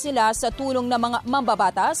muna sila sa tulong ng mga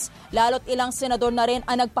mambabatas, lalo't ilang senador na rin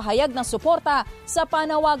ang nagpahayag ng suporta sa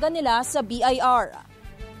panawagan nila sa BIR.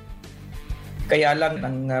 Kaya lang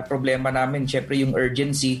ang problema namin, syempre yung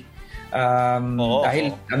urgency.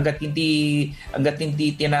 Dahil hanggat hindi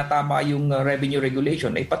tinatama yung revenue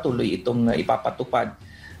regulation, ay patuloy itong ipapatupad.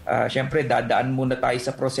 Syempre dadaan muna tayo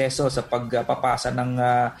sa proseso sa pagpapasa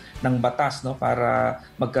ng batas, no, para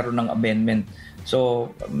magkaroon ng amendment. So,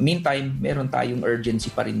 meantime, meron tayong urgency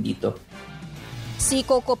pa rin dito. Si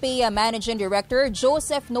Cocopeia Managing Director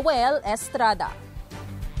Joseph Noel Estrada.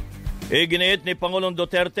 Iginiit ni Pangulong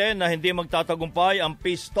Duterte na hindi magtatagumpay ang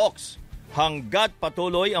peace talks hanggat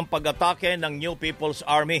patuloy ang pag-atake ng New People's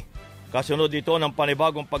Army. Kasunod dito ng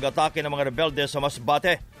panibagong pag-atake ng mga rebelde sa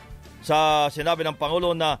Masbate. Sa sinabi ng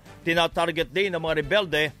Pangulo na tinatarget din ng mga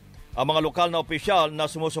rebelde ang mga lokal na opisyal na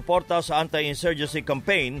sumusuporta sa anti-insurgency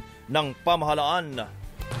campaign ng pamahalaan.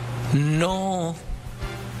 No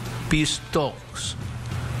peace talks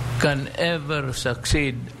can ever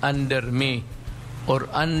succeed under me or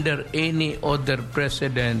under any other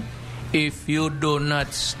president if you do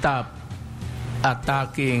not stop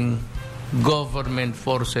attacking government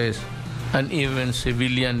forces and even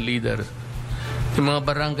civilian leaders. Yung mga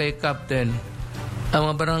barangay captain, ang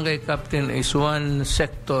mga barangay captain is one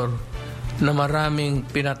sector na maraming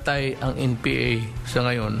pinatay ang NPA sa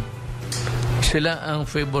ngayon. Sila ang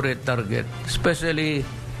favorite target. Especially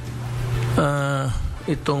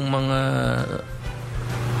itong mga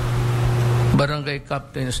barangay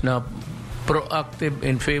captains na proactive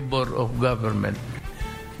in favor of government.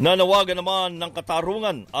 Nanawagan naman ng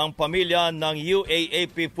katarungan ang pamilya ng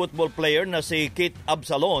UAAP football player na si Kit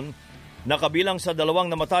Absalon na kabilang sa 2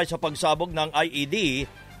 namatay sa pagsabog ng IED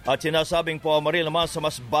at sinasabing pumaril naman sa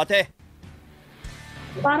Masbate.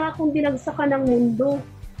 Para akong binagsakan ng mundo.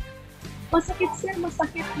 Masakit sir,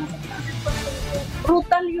 masakit. Masakit ang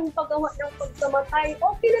brutal yung paggawa ng pagkamatay.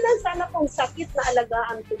 Okay na lang sana kung sakit na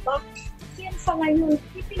alagaan ko pa. Yan sa ngayon,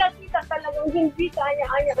 ipinakita talagang hindi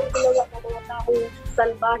kaya-aya ang ginawa ng mga taong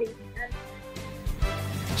salbahe.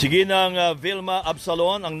 Sige ng Vilma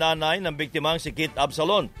Absalon, ang nanay ng biktimang si Kit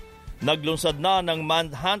Absalon. Naglunsad na ng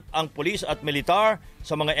manhunt ang pulis at militar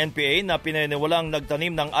sa mga NPA na pinaniwalang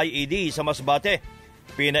nagtanim ng IED sa Masbate.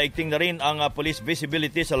 Pinaigting na rin ang police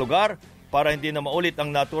visibility sa lugar para hindi na maulit ang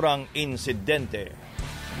naturang insidente.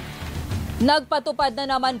 Nagpatupad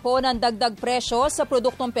na naman po ng dagdag presyo sa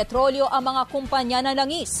produktong petrolyo ang mga kumpanya ng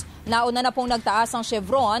langis. Nauna na pong nagtaas ang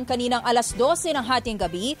Chevron kaninang alas 12 ng hating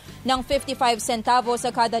gabi ng 55 centavos sa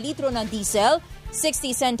kada litro ng diesel,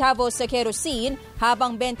 60 centavos sa kerosene,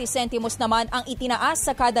 habang 20 centimos naman ang itinaas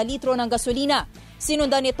sa kada litro ng gasolina.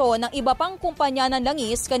 Sinundan ito ng iba pang kumpanya ng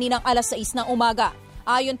langis kaninang alas 6 ng umaga.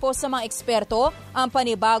 Ayon po sa mga eksperto, ang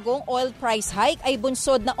panibagong oil price hike ay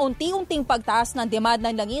bunsod na unti-unting pagtaas ng demand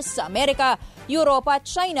ng langis sa Amerika, Europa at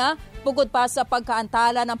China, bukod pa sa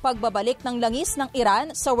pagkaantala ng pagbabalik ng langis ng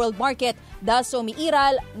Iran sa world market dahil sa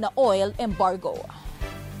umiiral na oil embargo.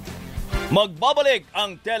 Magbabalik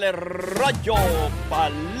ang Teleradyo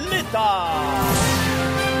Balita!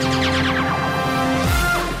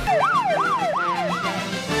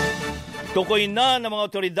 Tukoy na ng mga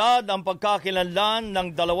otoridad ang pagkakilanlan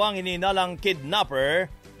ng dalawang hininalang kidnapper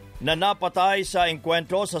na napatay sa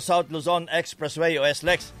engkwentro sa South Luzon Expressway o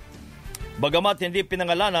SLEX. Bagamat hindi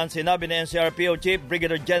pinangalanan, sinabi ni NCRPO Chief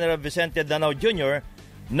Brigadier General Vicente Danao Jr.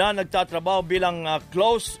 na nagtatrabaho bilang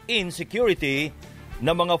close-in security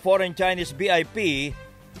ng mga foreign Chinese VIP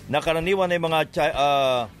na karaniwan ay mga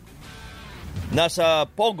nasa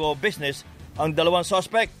Pogo business ang dalawang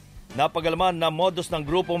suspect. Napagalaman na modus ng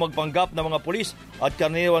grupong magpanggap ng mga pulis at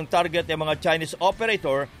karaniwang target ay mga Chinese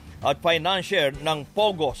operator at financier ng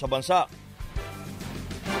Pogo sa bansa.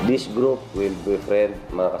 This group will befriend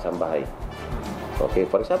mga kasambahay. Okay,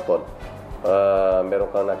 for example, meron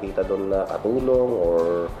kang nakita doon na katulong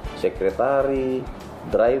or secretary,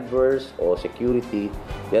 drivers o security,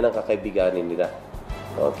 yan ang kakaibiganin nila.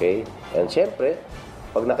 Okay? And syempre,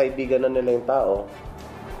 pag nakaibigan na nila yung tao,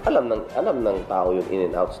 alam ng tao yung in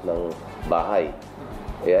and outs ng bahay.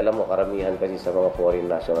 Alam mo, karamihan kasi sa mga foreign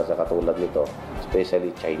nationals na katulad nito, especially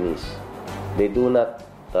Chinese, they do not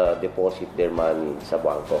deposit their money sa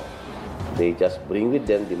bangko. They just bring with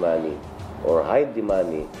them the money or hide the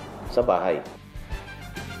money sa bahay.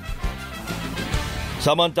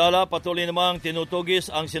 Samantala, patuloy namang tinutugis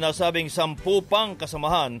ang sinasabing 10 pang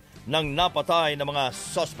kasamahan ng napatay na mga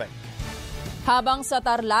suspect. Habang sa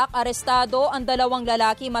Tarlac, arestado ang dalawang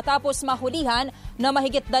lalaki matapos mahulihan na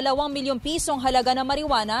mahigit 2 milyong pisong halaga ng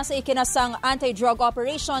marijuana sa ikinasang anti-drug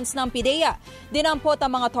operations ng PIDEA. Dinampot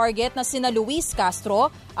ang mga target na sina Luis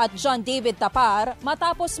Castro at John David Tapar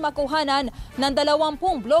matapos makuhanan ng 20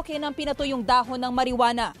 bloke ng pinatuyong dahon ng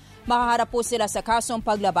marijuana. Makaharap po sila sa kasong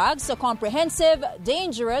paglabag sa Comprehensive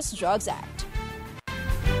Dangerous Drugs Act.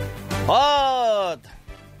 Hot!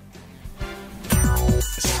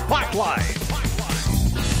 Spotlight!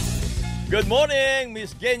 Good morning,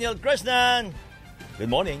 Miss Geniel Krishnan. Good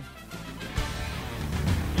morning.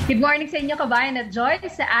 Good morning sa inyo, kabayan at Joy,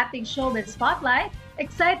 sa ating showbiz Spotlight.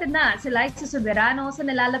 Excited na si Liza Soberano sa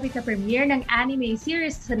nalalapit na premiere ng anime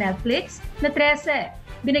series sa Netflix na 13.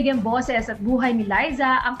 Binigyang boses at buhay ni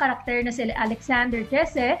Liza ang karakter na si Alexander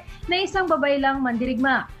 13 na isang babae lang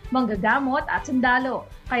mandirigma, manggagamot at sundalo.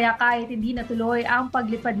 Kaya kahit hindi natuloy ang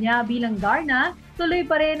paglipad niya bilang Darna, tuloy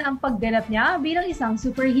pa rin ang pagganap niya bilang isang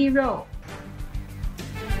superhero.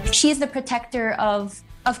 She is the protector of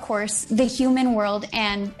course, the human world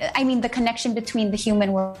and, the connection between the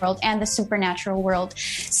human world and the supernatural world.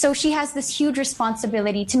 So she has this huge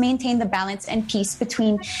responsibility to maintain the balance and peace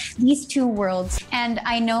between these two worlds. And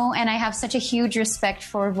I know and I have such a huge respect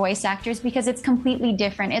for voice actors because it's completely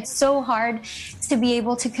different. It's so hard to be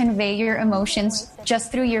able to convey your emotions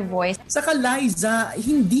just through your voice. Saka Liza,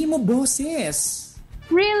 hindi mo boses.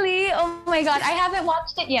 Really? Oh my God. I haven't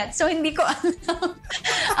watched it yet, so hindi ko alam.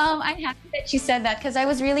 I'm happy that you said that because I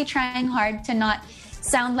was really trying hard to not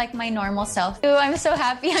sound like my normal self. So I'm so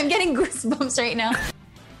happy. I'm getting goosebumps right now.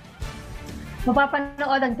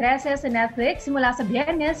 Mapapanood ang 13 sa Netflix simula sa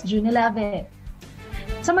Biyernes, June 11.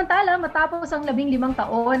 Samantala, matapos ang 15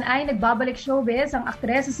 taon ay nagbabalik showbiz ang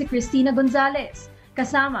aktres si Cristina Gonzalez.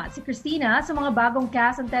 Kasama si Cristina sa mga bagong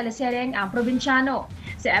cast ng teleseryeng Ang Probinsyano.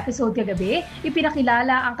 Sa episode kagabi,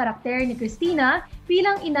 ipinakilala ang karakter ni Cristina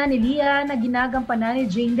bilang ina ni Lia na ginagampanan ni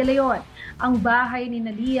Jane De Leon. Ang bahay ni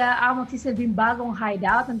Lia ang magsisilbing bagong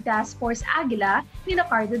hideout ng Task Force Aguila ni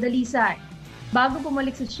Ricardo Dalisay. Bago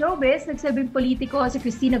bumalik sa showbiz, nagsilbing politiko si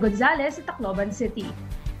Cristina Gonzalez sa Tacloban City.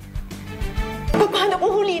 Paano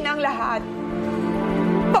kung huli na ang lahat?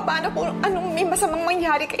 Paano kung anong may masamang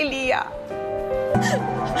mangyari kay Lia?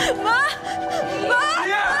 Ma! Ma!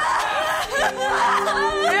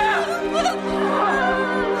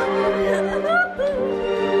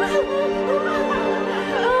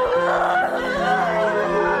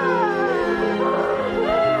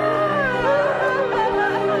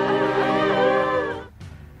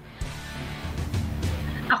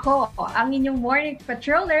 Ako, ang inyong morning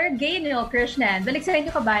patroller, Gaynil Krishnan. Balik sa inyo,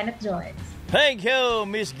 Kabayan at Joyce. Thank you,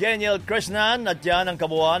 Miss Gaynil Krishnan. At yan ang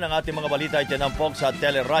kabuuan ng ating mga balita ay tinampok sa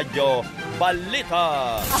Radyo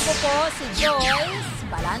Balita. Ako po si Joyce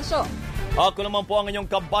Balanso. Ako naman po ang inyong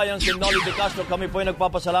kabayan si Nolly De Castro. Kami po ay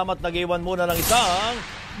nagpapasalamat. Nag-iwan muna ng isang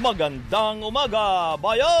magandang umaga.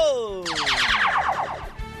 Bayo!